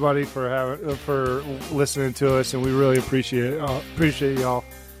you everybody for listening to us, and we really appreciate y'all.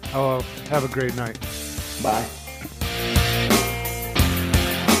 Have a great night. Bye.